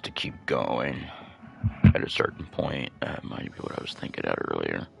quest to keep going at a certain point. That might be what I was thinking out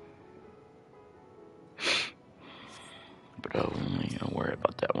earlier. But I'll worry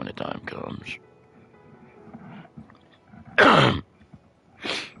about that when the time comes.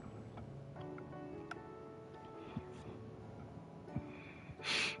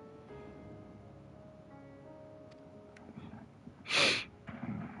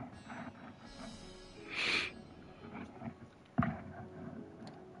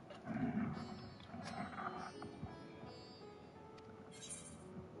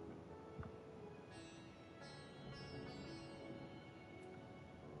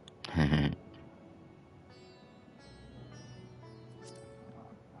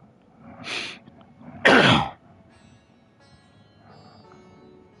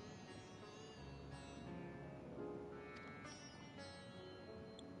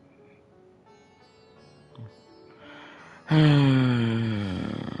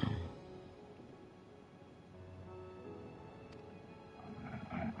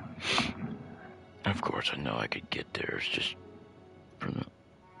 Of course, I know I could get there. It's just from the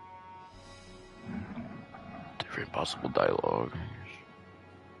different possible dialogue.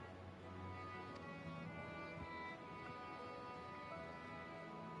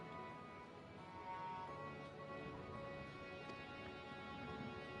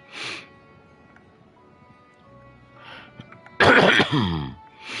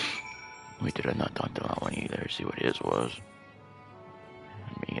 Wait, did I not talk to that one either? See what his was.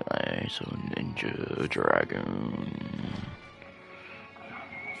 Melee, so ninja, dragon.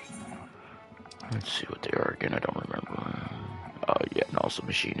 Let's see what they are again, I don't remember. Oh yeah, and also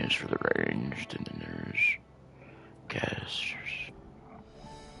machinist for the ranged, and then there's casters.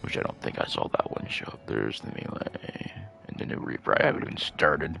 Which I don't think I saw that one show up. There's the melee. And the new Reaper, I haven't even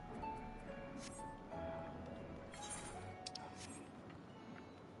started.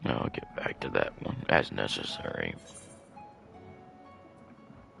 I'll get back to that one as necessary.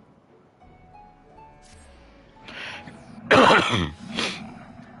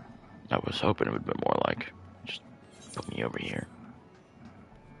 I was hoping it would be more like, just put me over here.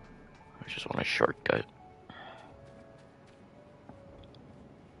 I just want a shortcut.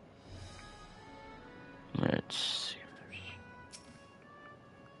 Let's see.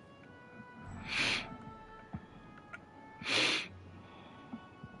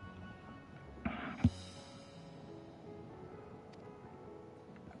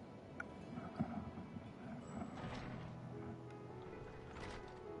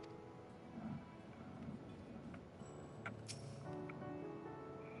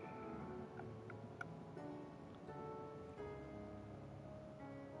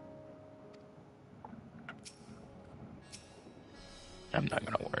 I'm not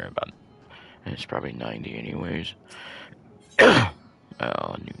gonna worry about it. It's probably 90 anyways. Yeah,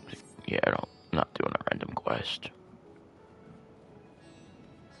 I'm not doing a random quest.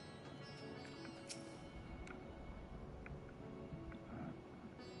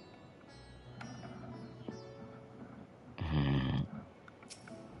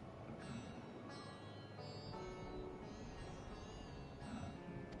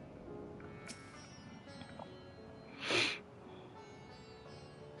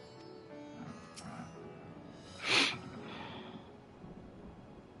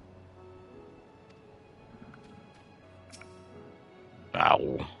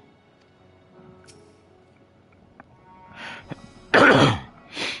 Ow.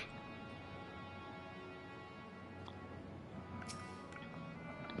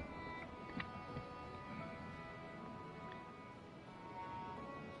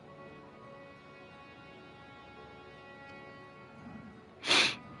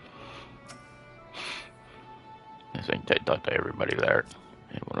 think they talked to everybody there.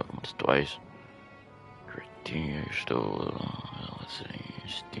 And one of them was twice. Christina stole. Let's see.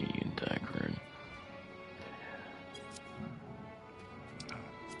 Steve Dagrin.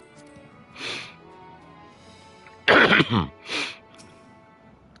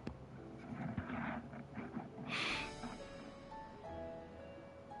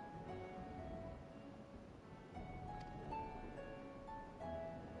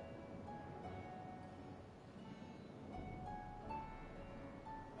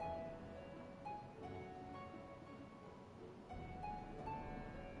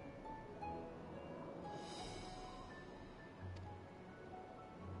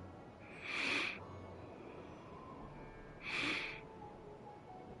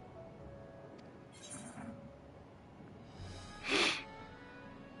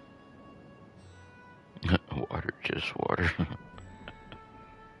 Water, just water.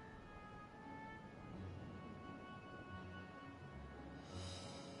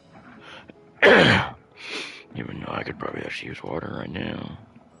 Even though I could probably actually use water right now.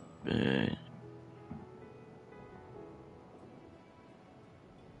 But...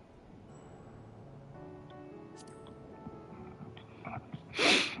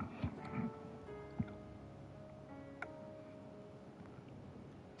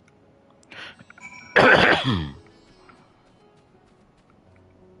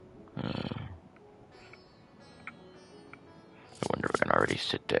 I wonder if I can already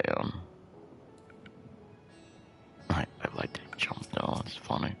sit down. I like to jump though, it's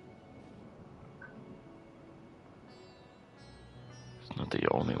funny. It's not the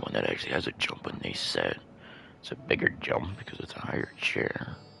only one that actually has a jump in they set. It's a bigger jump because it's a higher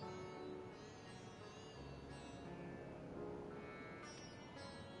chair.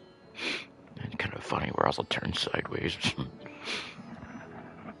 And kind of funny where I also turn sideways.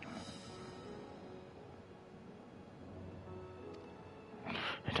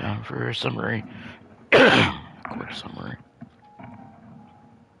 Time for a summary. Quick summary.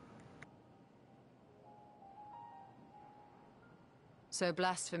 So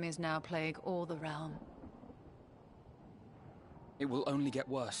blasphemies now plague all the realm. It will only get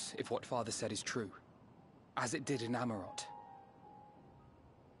worse if what Father said is true, as it did in Amarot.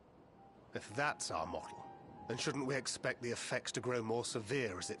 If that's our model, then shouldn't we expect the effects to grow more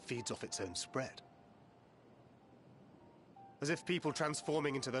severe as it feeds off its own spread? As if people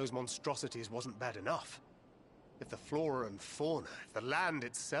transforming into those monstrosities wasn't bad enough. If the flora and fauna, if the land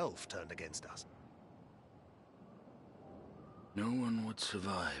itself turned against us. No one would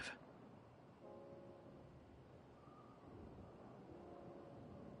survive.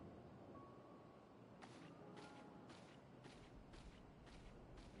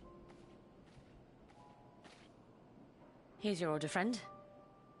 Here's your order, friend.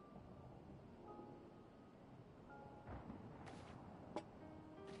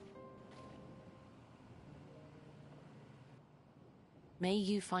 May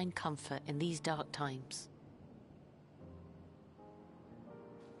you find comfort in these dark times.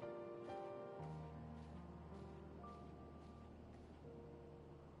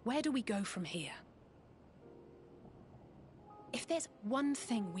 Where do we go from here? If there's one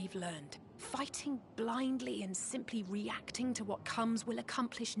thing we've learned, fighting blindly and simply reacting to what comes will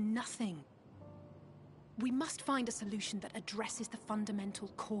accomplish nothing. We must find a solution that addresses the fundamental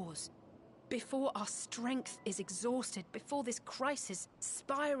cause. Before our strength is exhausted, before this crisis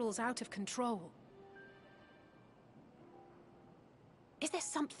spirals out of control. Is there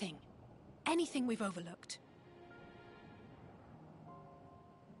something, anything we've overlooked?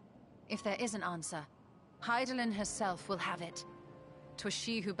 If there is an answer, Hydaelyn herself will have it. 'Twas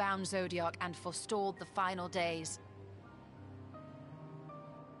she who bound Zodiac and forestalled the final days.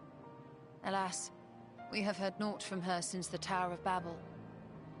 Alas, we have heard naught from her since the Tower of Babel.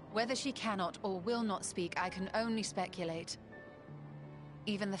 Whether she cannot or will not speak, I can only speculate.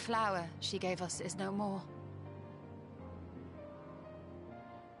 Even the flower she gave us is no more.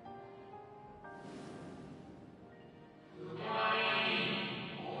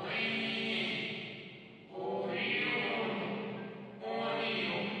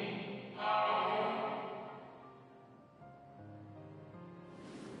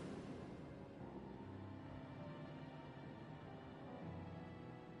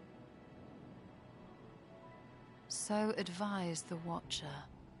 So advised the Watcher.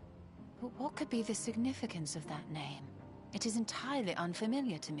 But what could be the significance of that name? It is entirely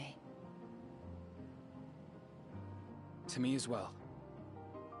unfamiliar to me. To me as well.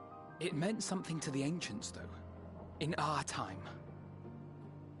 It meant something to the ancients, though. In our time.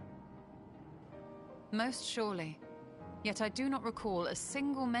 Most surely. Yet I do not recall a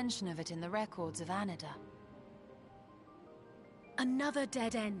single mention of it in the records of Anida. Another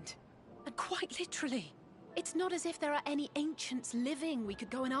dead end. And quite literally. It's not as if there are any ancients living we could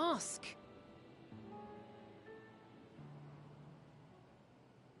go and ask.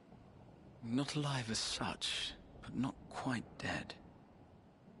 Not alive as such, but not quite dead.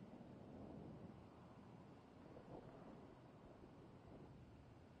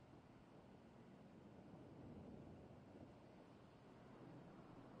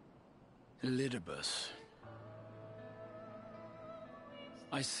 Elidibus.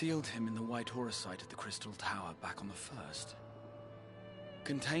 I sealed him in the White Horusite at the Crystal Tower back on the first.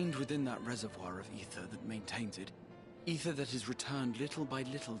 Contained within that reservoir of ether that maintains it, ether that is returned little by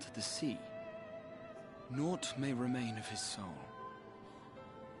little to the sea. Naught may remain of his soul.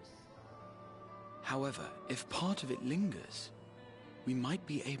 However, if part of it lingers, we might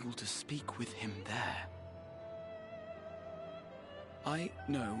be able to speak with him there. I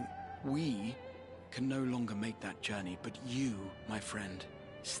know we can no longer make that journey, but you, my friend,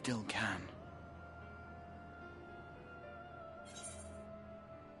 still can.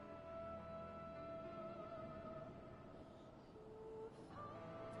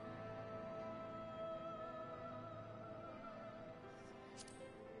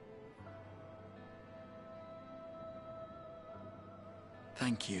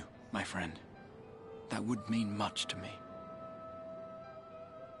 Thank you, my friend. That would mean much to me.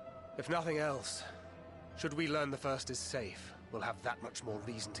 If nothing else, should we learn the First is safe, we'll have that much more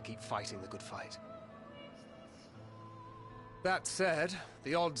reason to keep fighting the good fight. That said,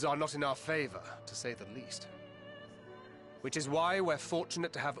 the odds are not in our favor, to say the least. Which is why we're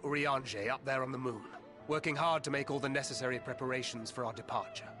fortunate to have Urianger up there on the moon, working hard to make all the necessary preparations for our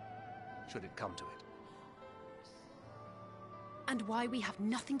departure, should it come to it. And why we have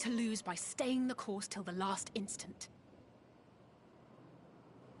nothing to lose by staying the course till the last instant.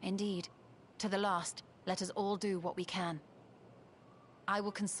 Indeed. To the last, let us all do what we can. I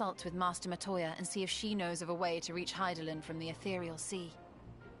will consult with Master Matoya and see if she knows of a way to reach Hydaelyn from the ethereal sea.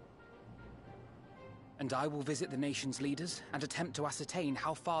 And I will visit the nation's leaders and attempt to ascertain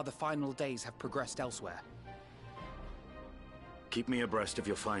how far the final days have progressed elsewhere. Keep me abreast of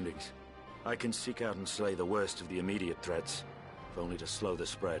your findings. I can seek out and slay the worst of the immediate threats, if only to slow the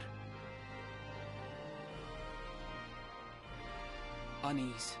spread.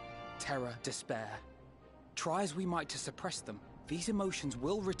 Unease, terror, despair. Try as we might to suppress them, these emotions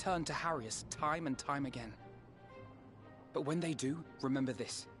will return to harry us time and time again. But when they do, remember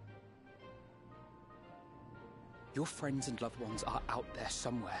this. Your friends and loved ones are out there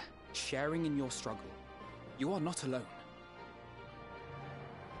somewhere, sharing in your struggle. You are not alone.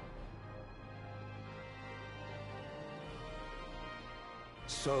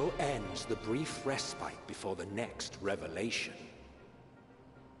 So ends the brief respite before the next revelation.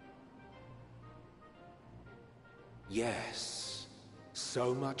 Yes,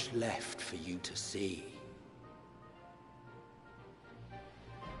 so much left for you to see.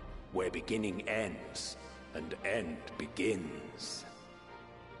 Where beginning ends, and end begins.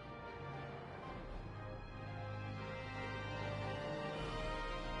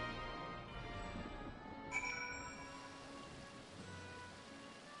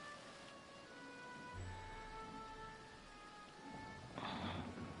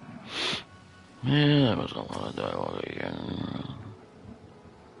 Yeah, that was a lot of dialogue again.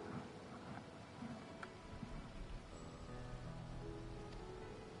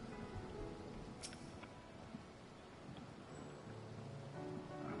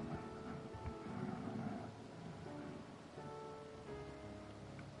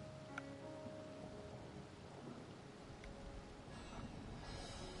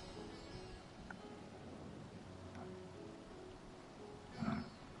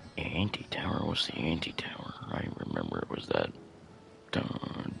 Anti-tower was the anti-tower. I remember it was that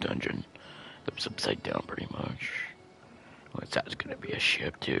dungeon that was upside down pretty much. Well, that's gonna be a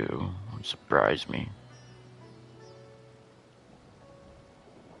ship too. It surprised me.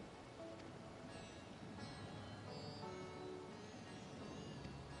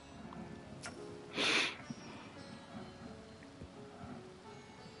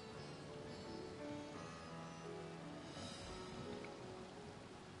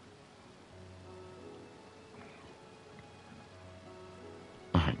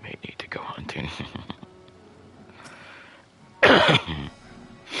 I may need to go hunting.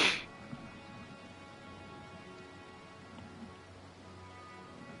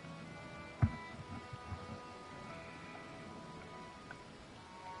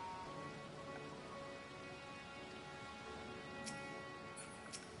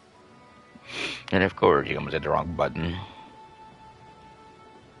 And of course, you almost hit the wrong button.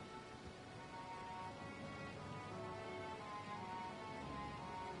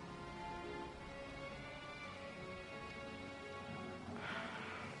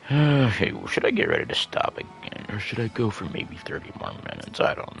 Okay, well, should I get ready to stop again? Or should I go for maybe 30 more minutes?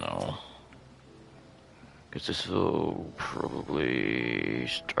 I don't know. Because this will probably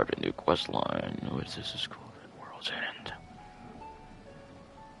start a new quest line. What's this is called? World's End.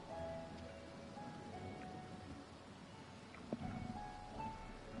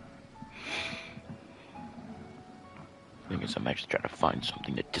 I think I'm actually trying to find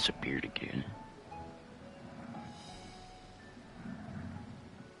something that disappeared again.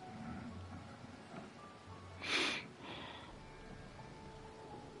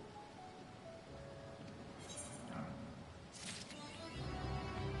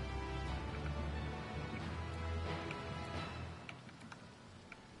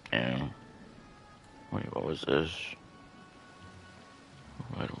 Yeah. Wait, what was this?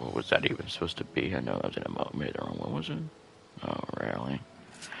 What was that even supposed to be? I know that was in a maybe the wrong one, was it? Oh, really?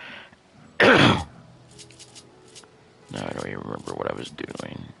 No, I don't even remember what I was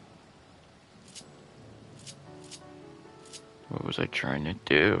doing. What was I trying to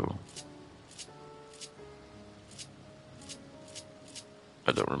do?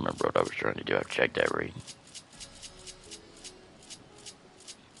 I don't remember what I was trying to do. I've checked every.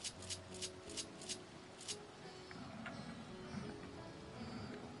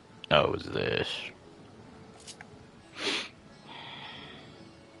 Oh, it was this.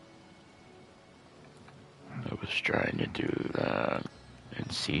 I was trying to do that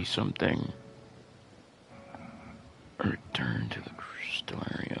and see something. Return to the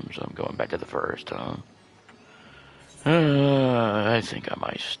crystallarium. So I'm going back to the first, huh? I think I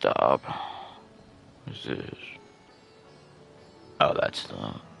might stop. What's this? Oh, that's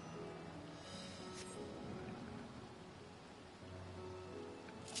the...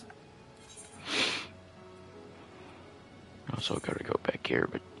 Also gotta go back here,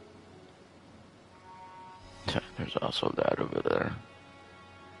 but... There's also that over there.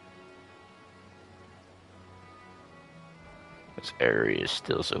 This area is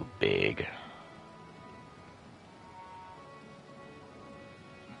still so big.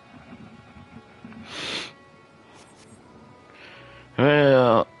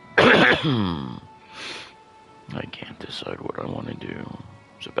 Well, I can't decide what I want to do.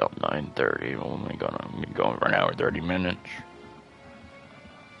 It's about 9:30. Oh my god, I'm going for an hour 30 minutes.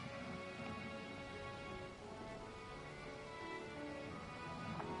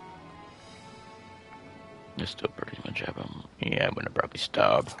 I still pretty much have them. Yeah, I'm gonna probably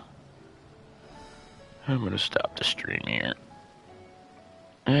stop. I'm gonna stop the stream here.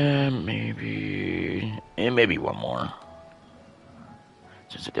 And maybe one more.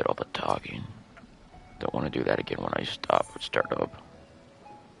 Since I did all the talking. Don't want to do that again when I start up.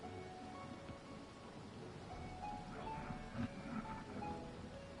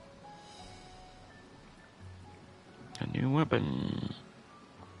 A new weapon.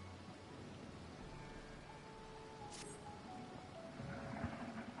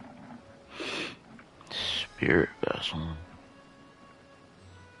 Spirit vessel.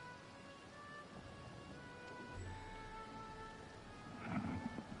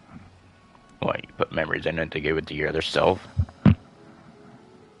 What, you put memories in it to give it to your other self?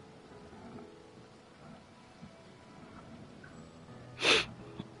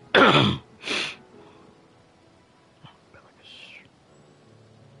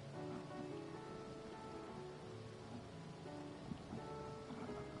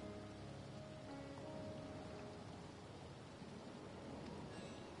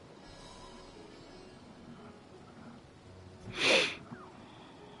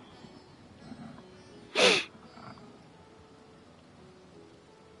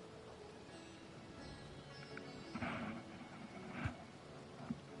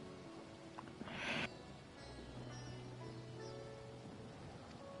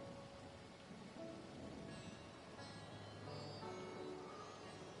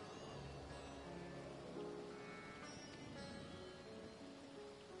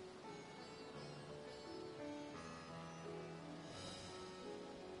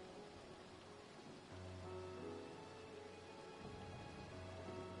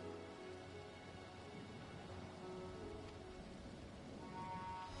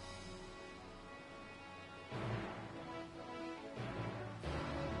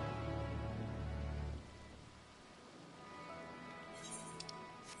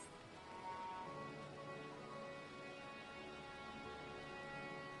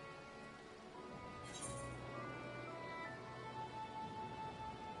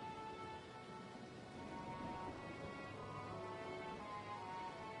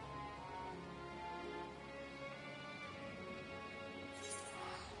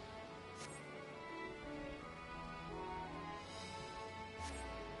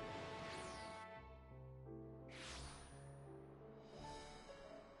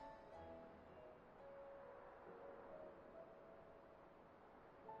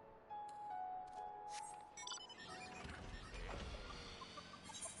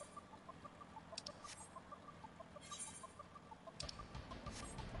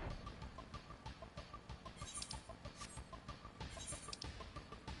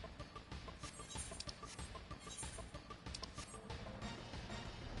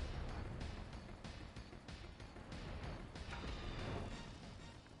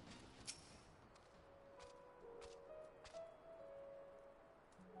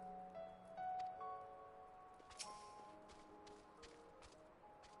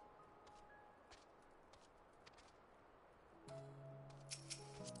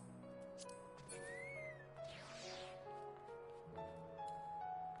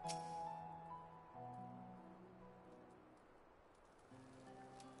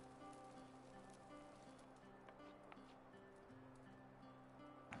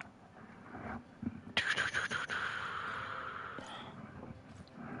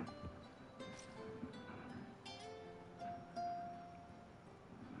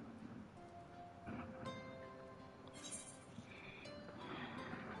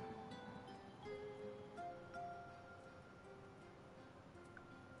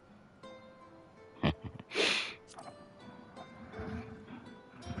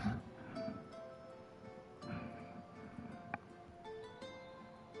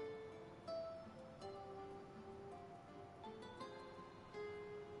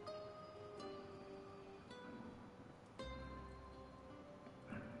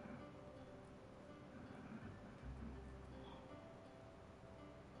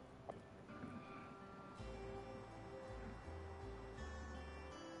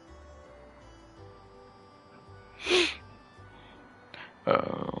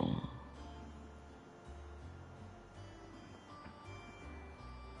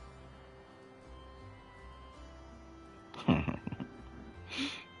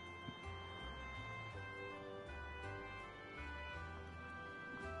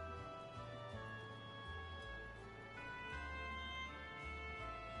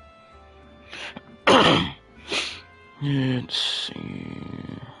 Let's see. Need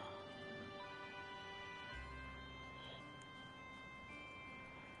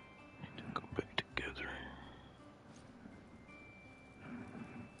to go back together.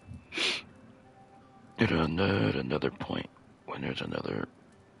 At another point, when there's another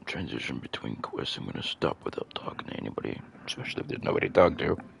transition between quests, I'm gonna stop without talking to anybody, especially if there's nobody to talk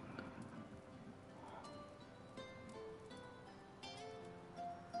to.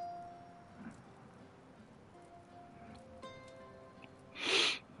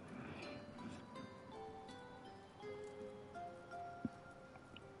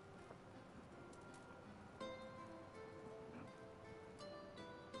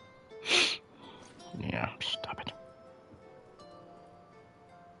 Yeah, stop it.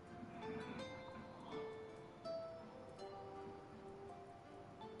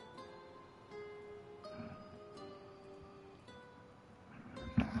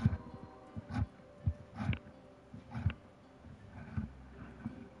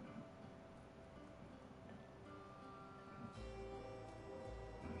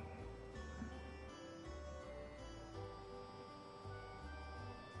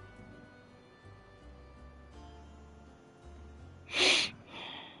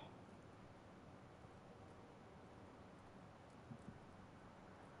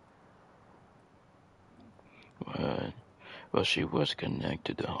 What? Well, she was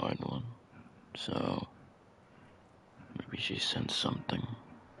connected to Hardland, so maybe she sent something.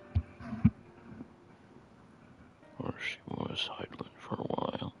 Or she was Hardland for a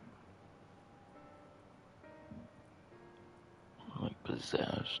while. Like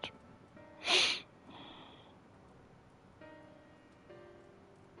possessed.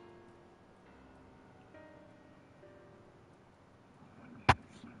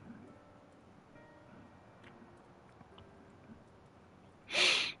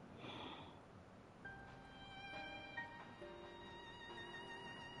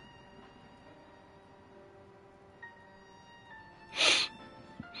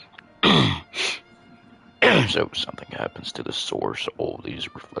 So if something happens to the source, all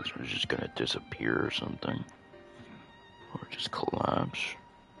these reflections are just gonna disappear or something. Or just collapse.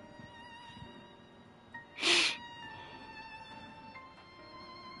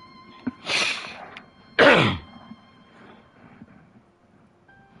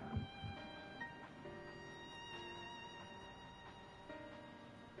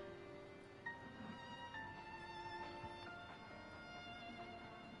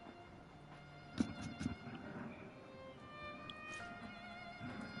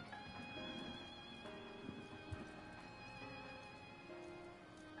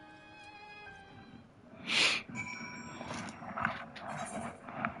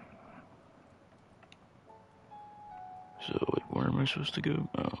 So, wait, where am I supposed to go?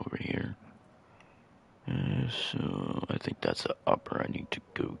 Oh, over here. So, I think that's the upper. I need to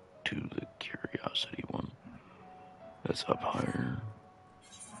go to the curiosity one. That's up higher.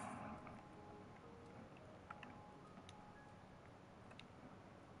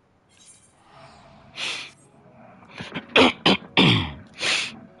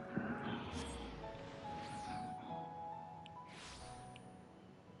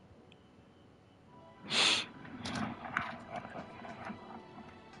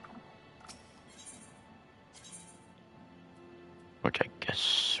 Which I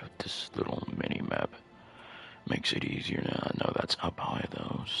guess with this little mini map makes it easier now. I know that's up high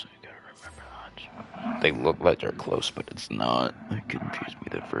though, so you gotta remember that. They look like they're close, but it's not. It confused me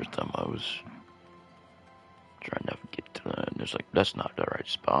the first time I was trying to get to that. And it's like, that's not the right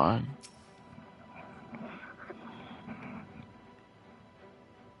spot.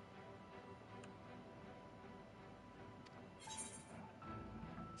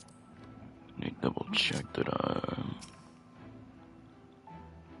 Need to double check that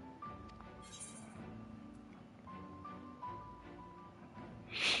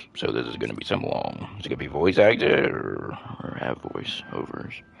So this is gonna be some long. Is it gonna be voice acted or have voice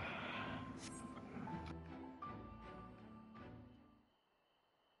overs?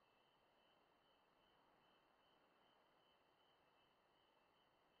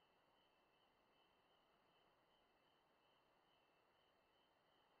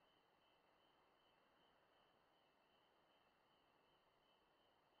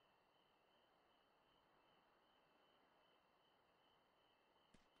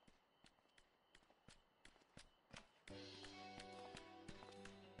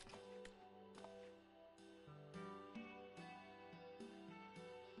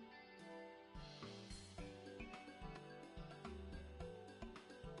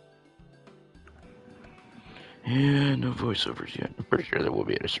 Yeah, no voiceovers yet. I'm pretty sure there will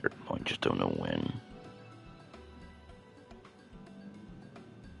be at a certain point, just don't know when.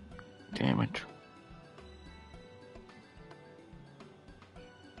 Damn it.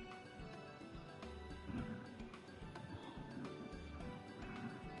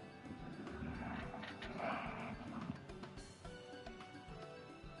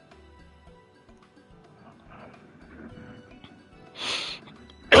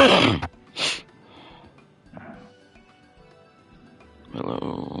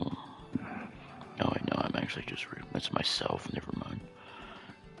 Hello. Oh, I know, I'm actually just rude. That's myself, never mind.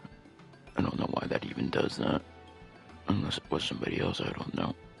 I don't know why that even does that. Unless it was somebody else, I don't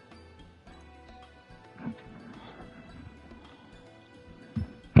know.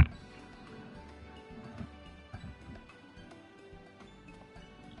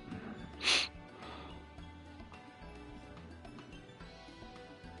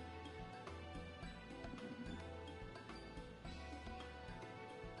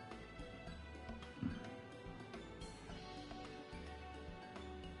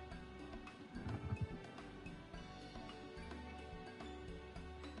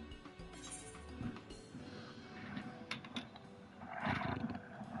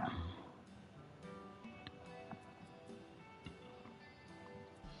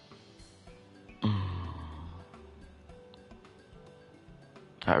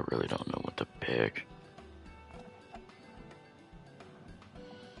 I really don't know what to pick.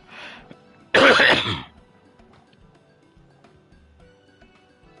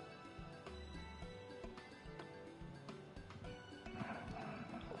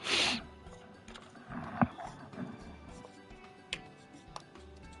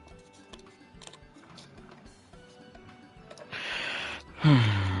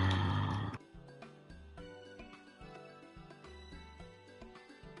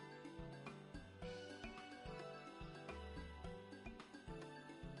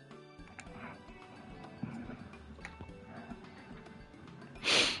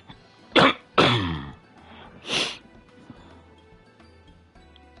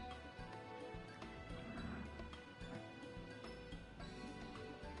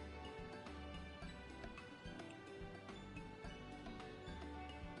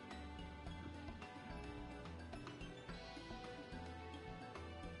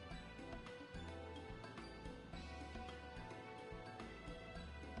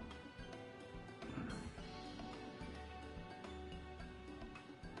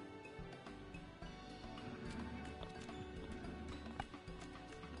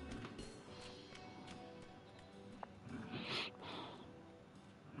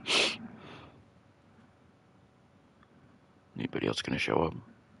 Anybody else gonna show up?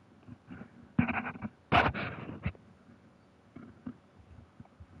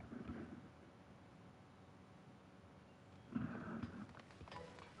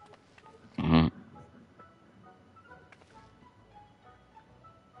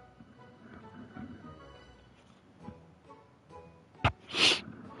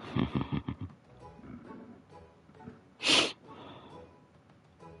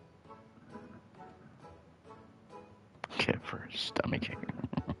 Get for a stomach ache.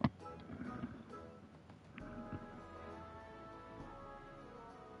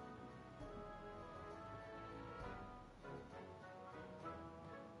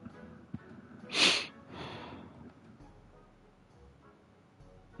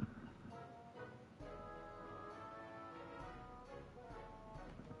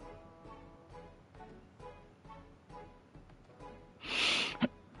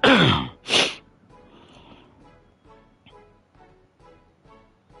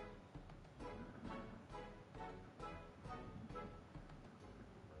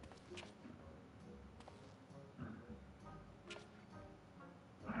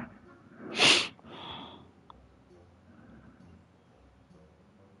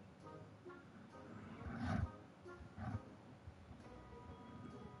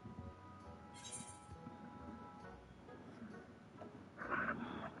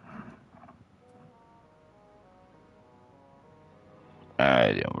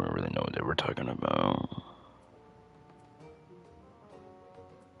 I don't really know what they were talking about.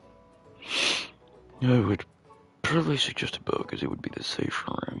 I would probably suggest a bow because it would be the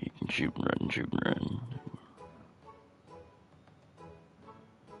safer route. You can shoot and run, shoot and run.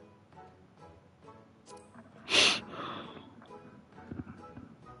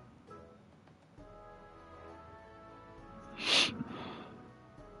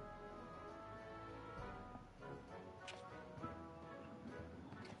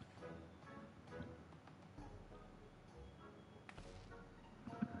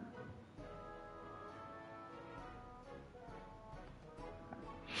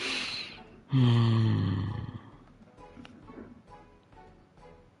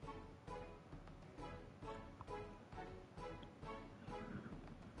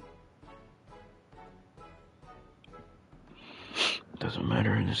 doesn't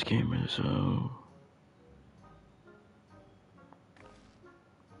matter in this game, so...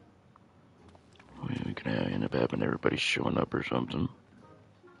 We could end up having everybody showing up or something.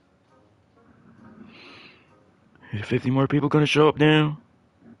 50 more people gonna show up now?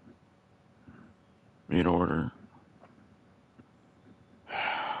 In order.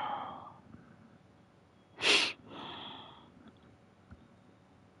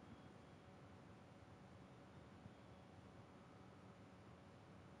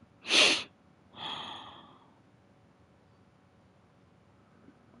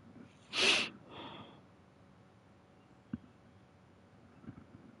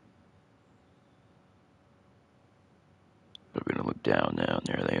 We're gonna look down now, and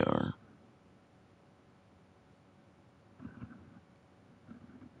there they are.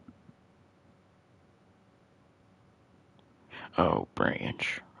 Oh,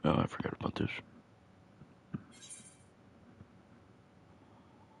 branch. Oh, I forgot about this.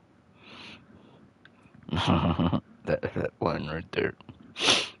 that one right there.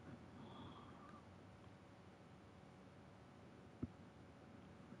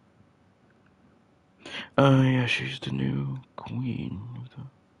 Oh, yeah, she's the new queen of the...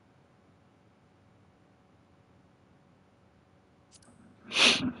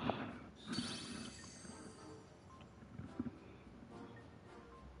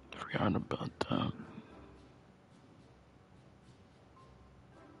 Forgot about that.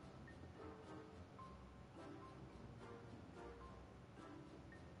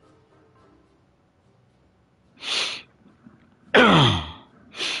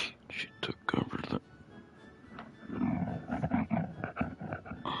 She took over that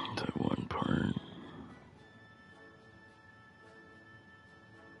one part.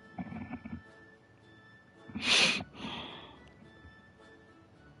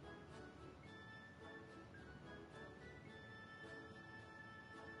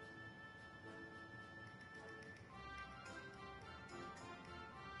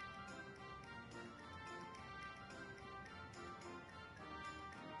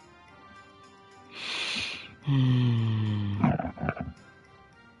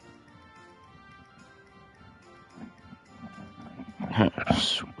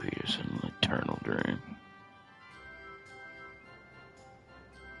 Sweet as an eternal dream.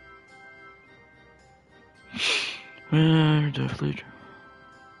 Definitely.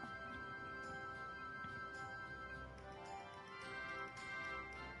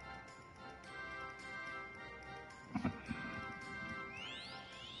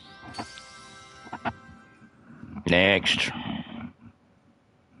 Next.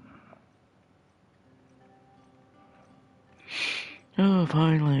 Oh,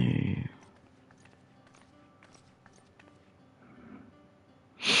 finally.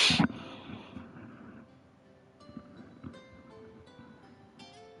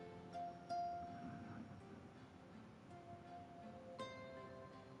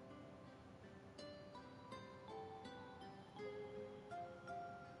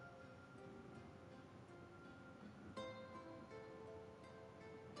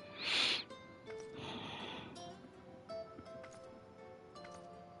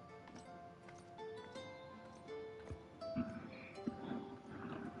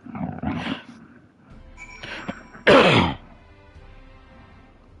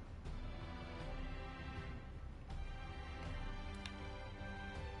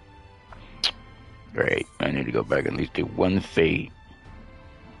 Great. I need to go back and at least do one fate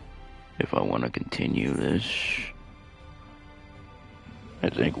if I want to continue this. I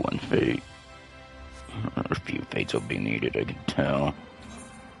think one fate. A few fates will be needed, I can tell.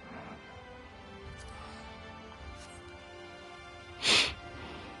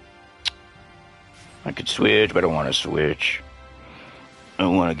 I could switch, but I don't want to switch. I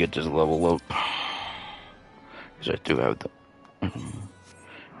want to get this level up. Because I do have the...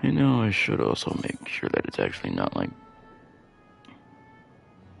 You know, I should also make sure that it's actually not like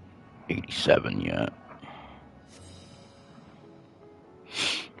 87 yet.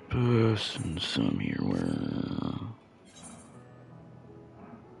 But some here where...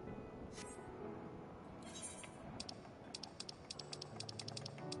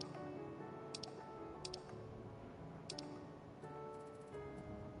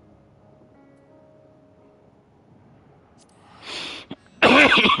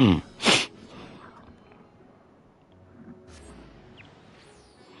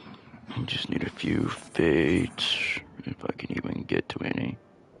 I just need a few fates, if I can even get to any.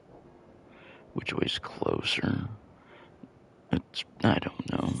 Which way's closer? I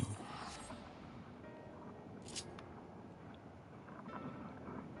don't know.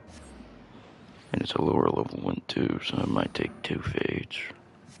 And it's it's a lower level one too, so I might take 2 fades.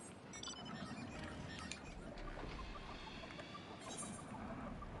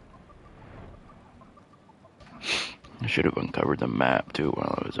 I should have uncovered the map too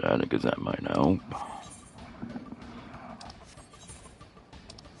while I was at it, because that might help.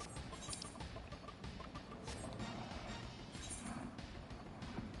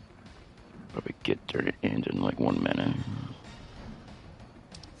 Probably get there to end in like 1 minute.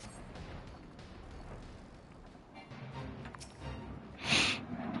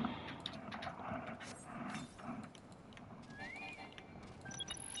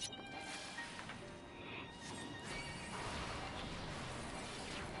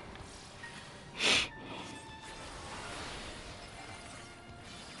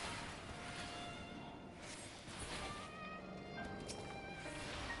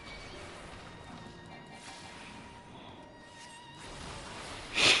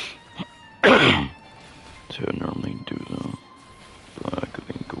 So I normally do the black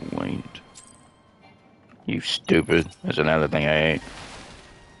and white. You stupid. That's another thing I hate.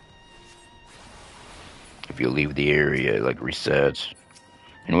 If you leave the area, it like resets.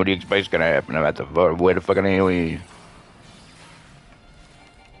 And what do you expect is gonna happen? I'm at the vote. Where the fucking hell are you?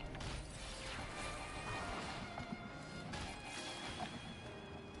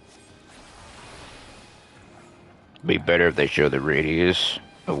 Be better if they show the radius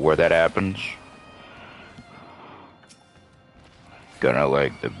of where that happens. Gonna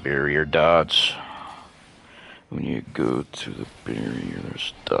like the barrier dots. When you go to the barrier,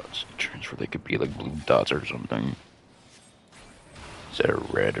 there's dots to transfer. They could be like blue dots or something. Is that a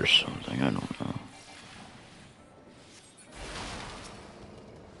red or something? I don't know.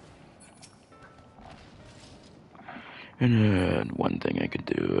 And one thing I could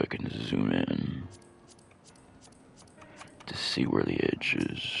do, I can zoom in to see where the edge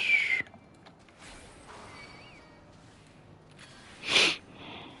is.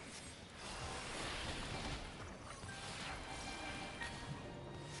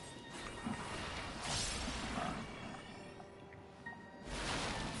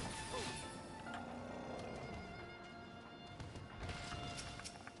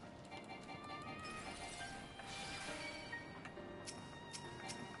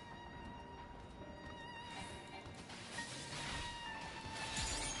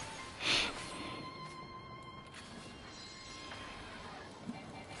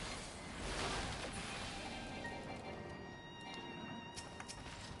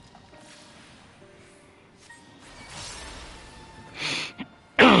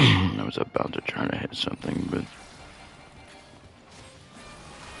 I was about to try to hit something, but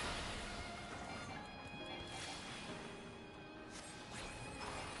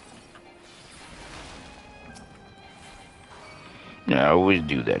yeah, I always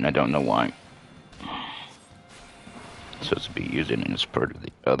do that, and I don't know why. It's supposed to be using it as part of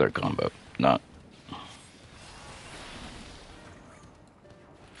the other combo, not.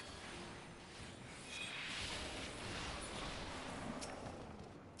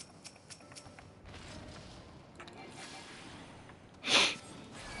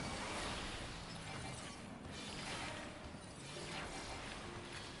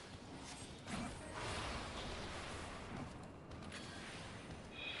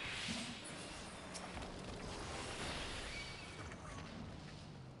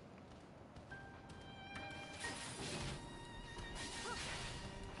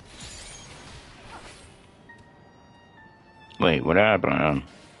 Wait, what happened?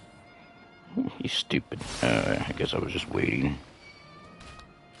 You stupid. I guess I was just waiting.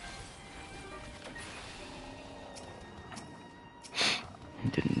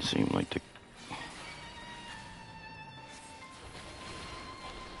 It didn't seem like the...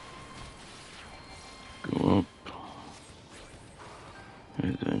 Go up.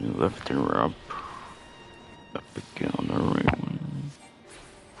 And then left her up. Up again on the right one.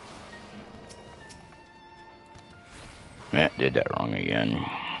 Yeah, did that wrong again.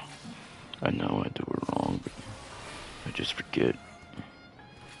 I know I do it wrong, but I just forget.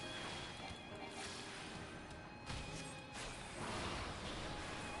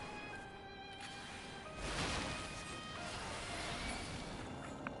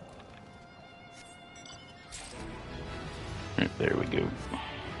 Right, there we go.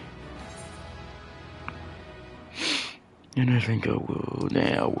 And I think I will. Nah,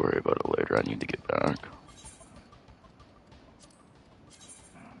 I'll worry about it later. I need to get back.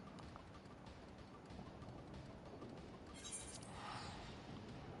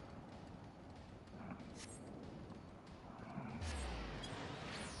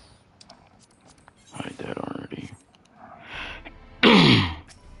 Hide that already.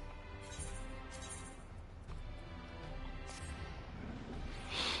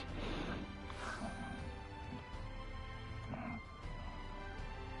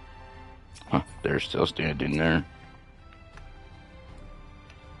 Huh, they're still standing there.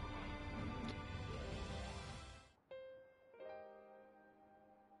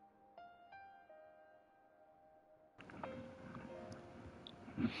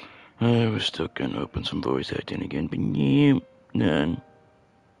 I was still gonna open some voice acting again, but yeah, none.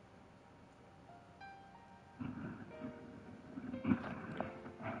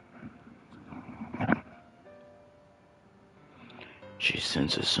 She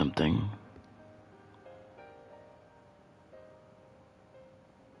senses something.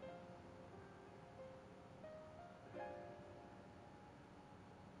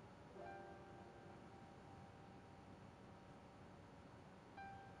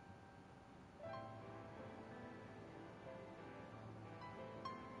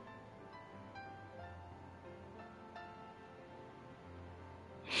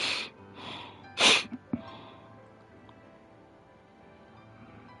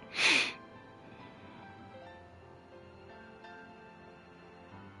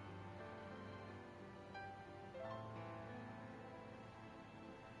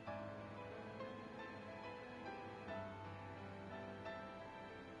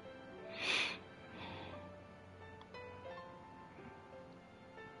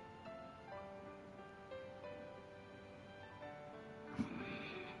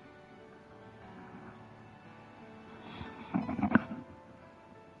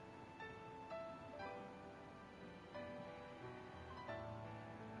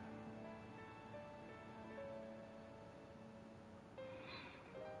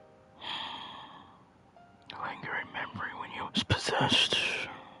 Lingering memory when you was possessed.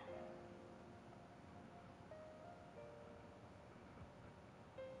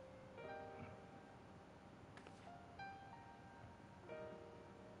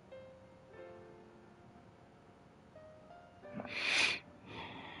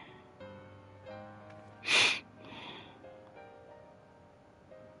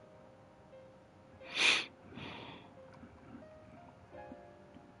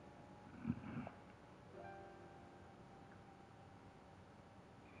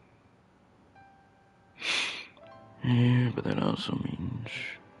 Yeah, but that also means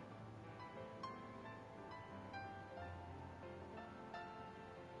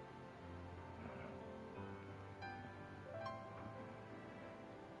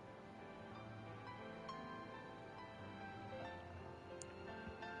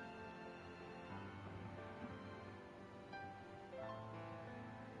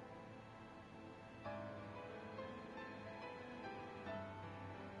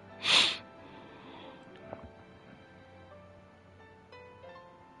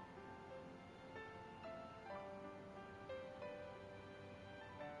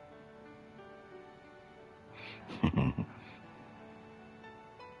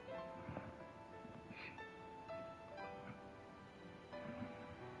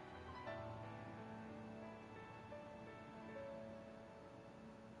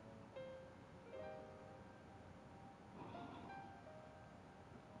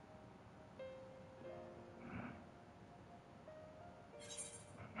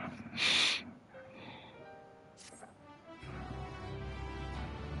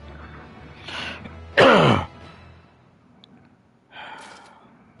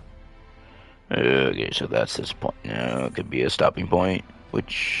okay, so that's this point now. It could be a stopping point,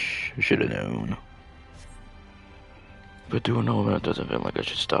 which I should have known. But doing all that doesn't feel like I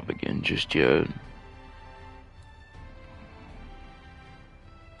should stop again just yet.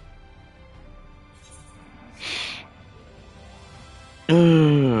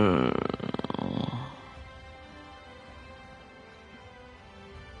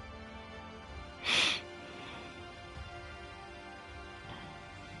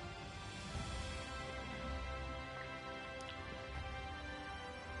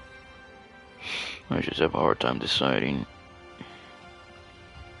 I just have a hard time deciding.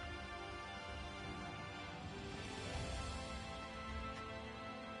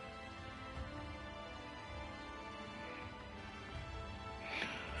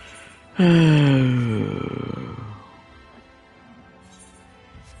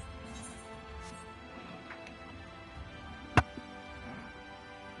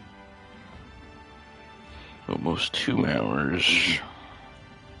 Almost 2 hours.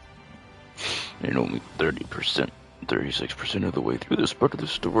 And only 30%, 36% of the way through this part of the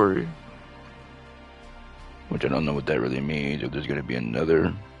story. Which I don't know what that really means, if there's going to be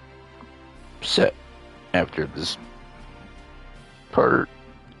another set after this part.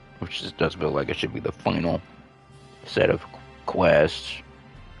 Which just does feel like it should be the final set of quests.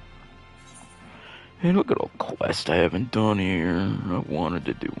 And look at all quests I haven't done here. I wanted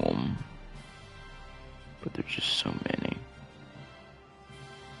to do them. But there's just so many.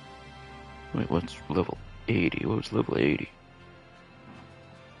 Wait, what's level 80? What was level 80?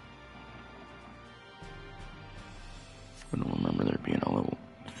 I don't remember there being a level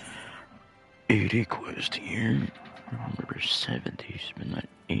 80 quest here. I remember 70s, but not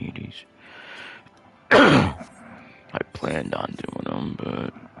 80s. I planned on doing them,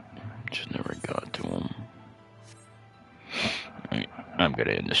 but just never got to them. I'm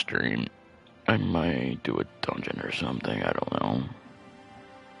gonna end the stream. I might do a dungeon or something, I don't know.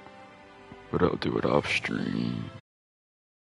 But I'll do it off stream.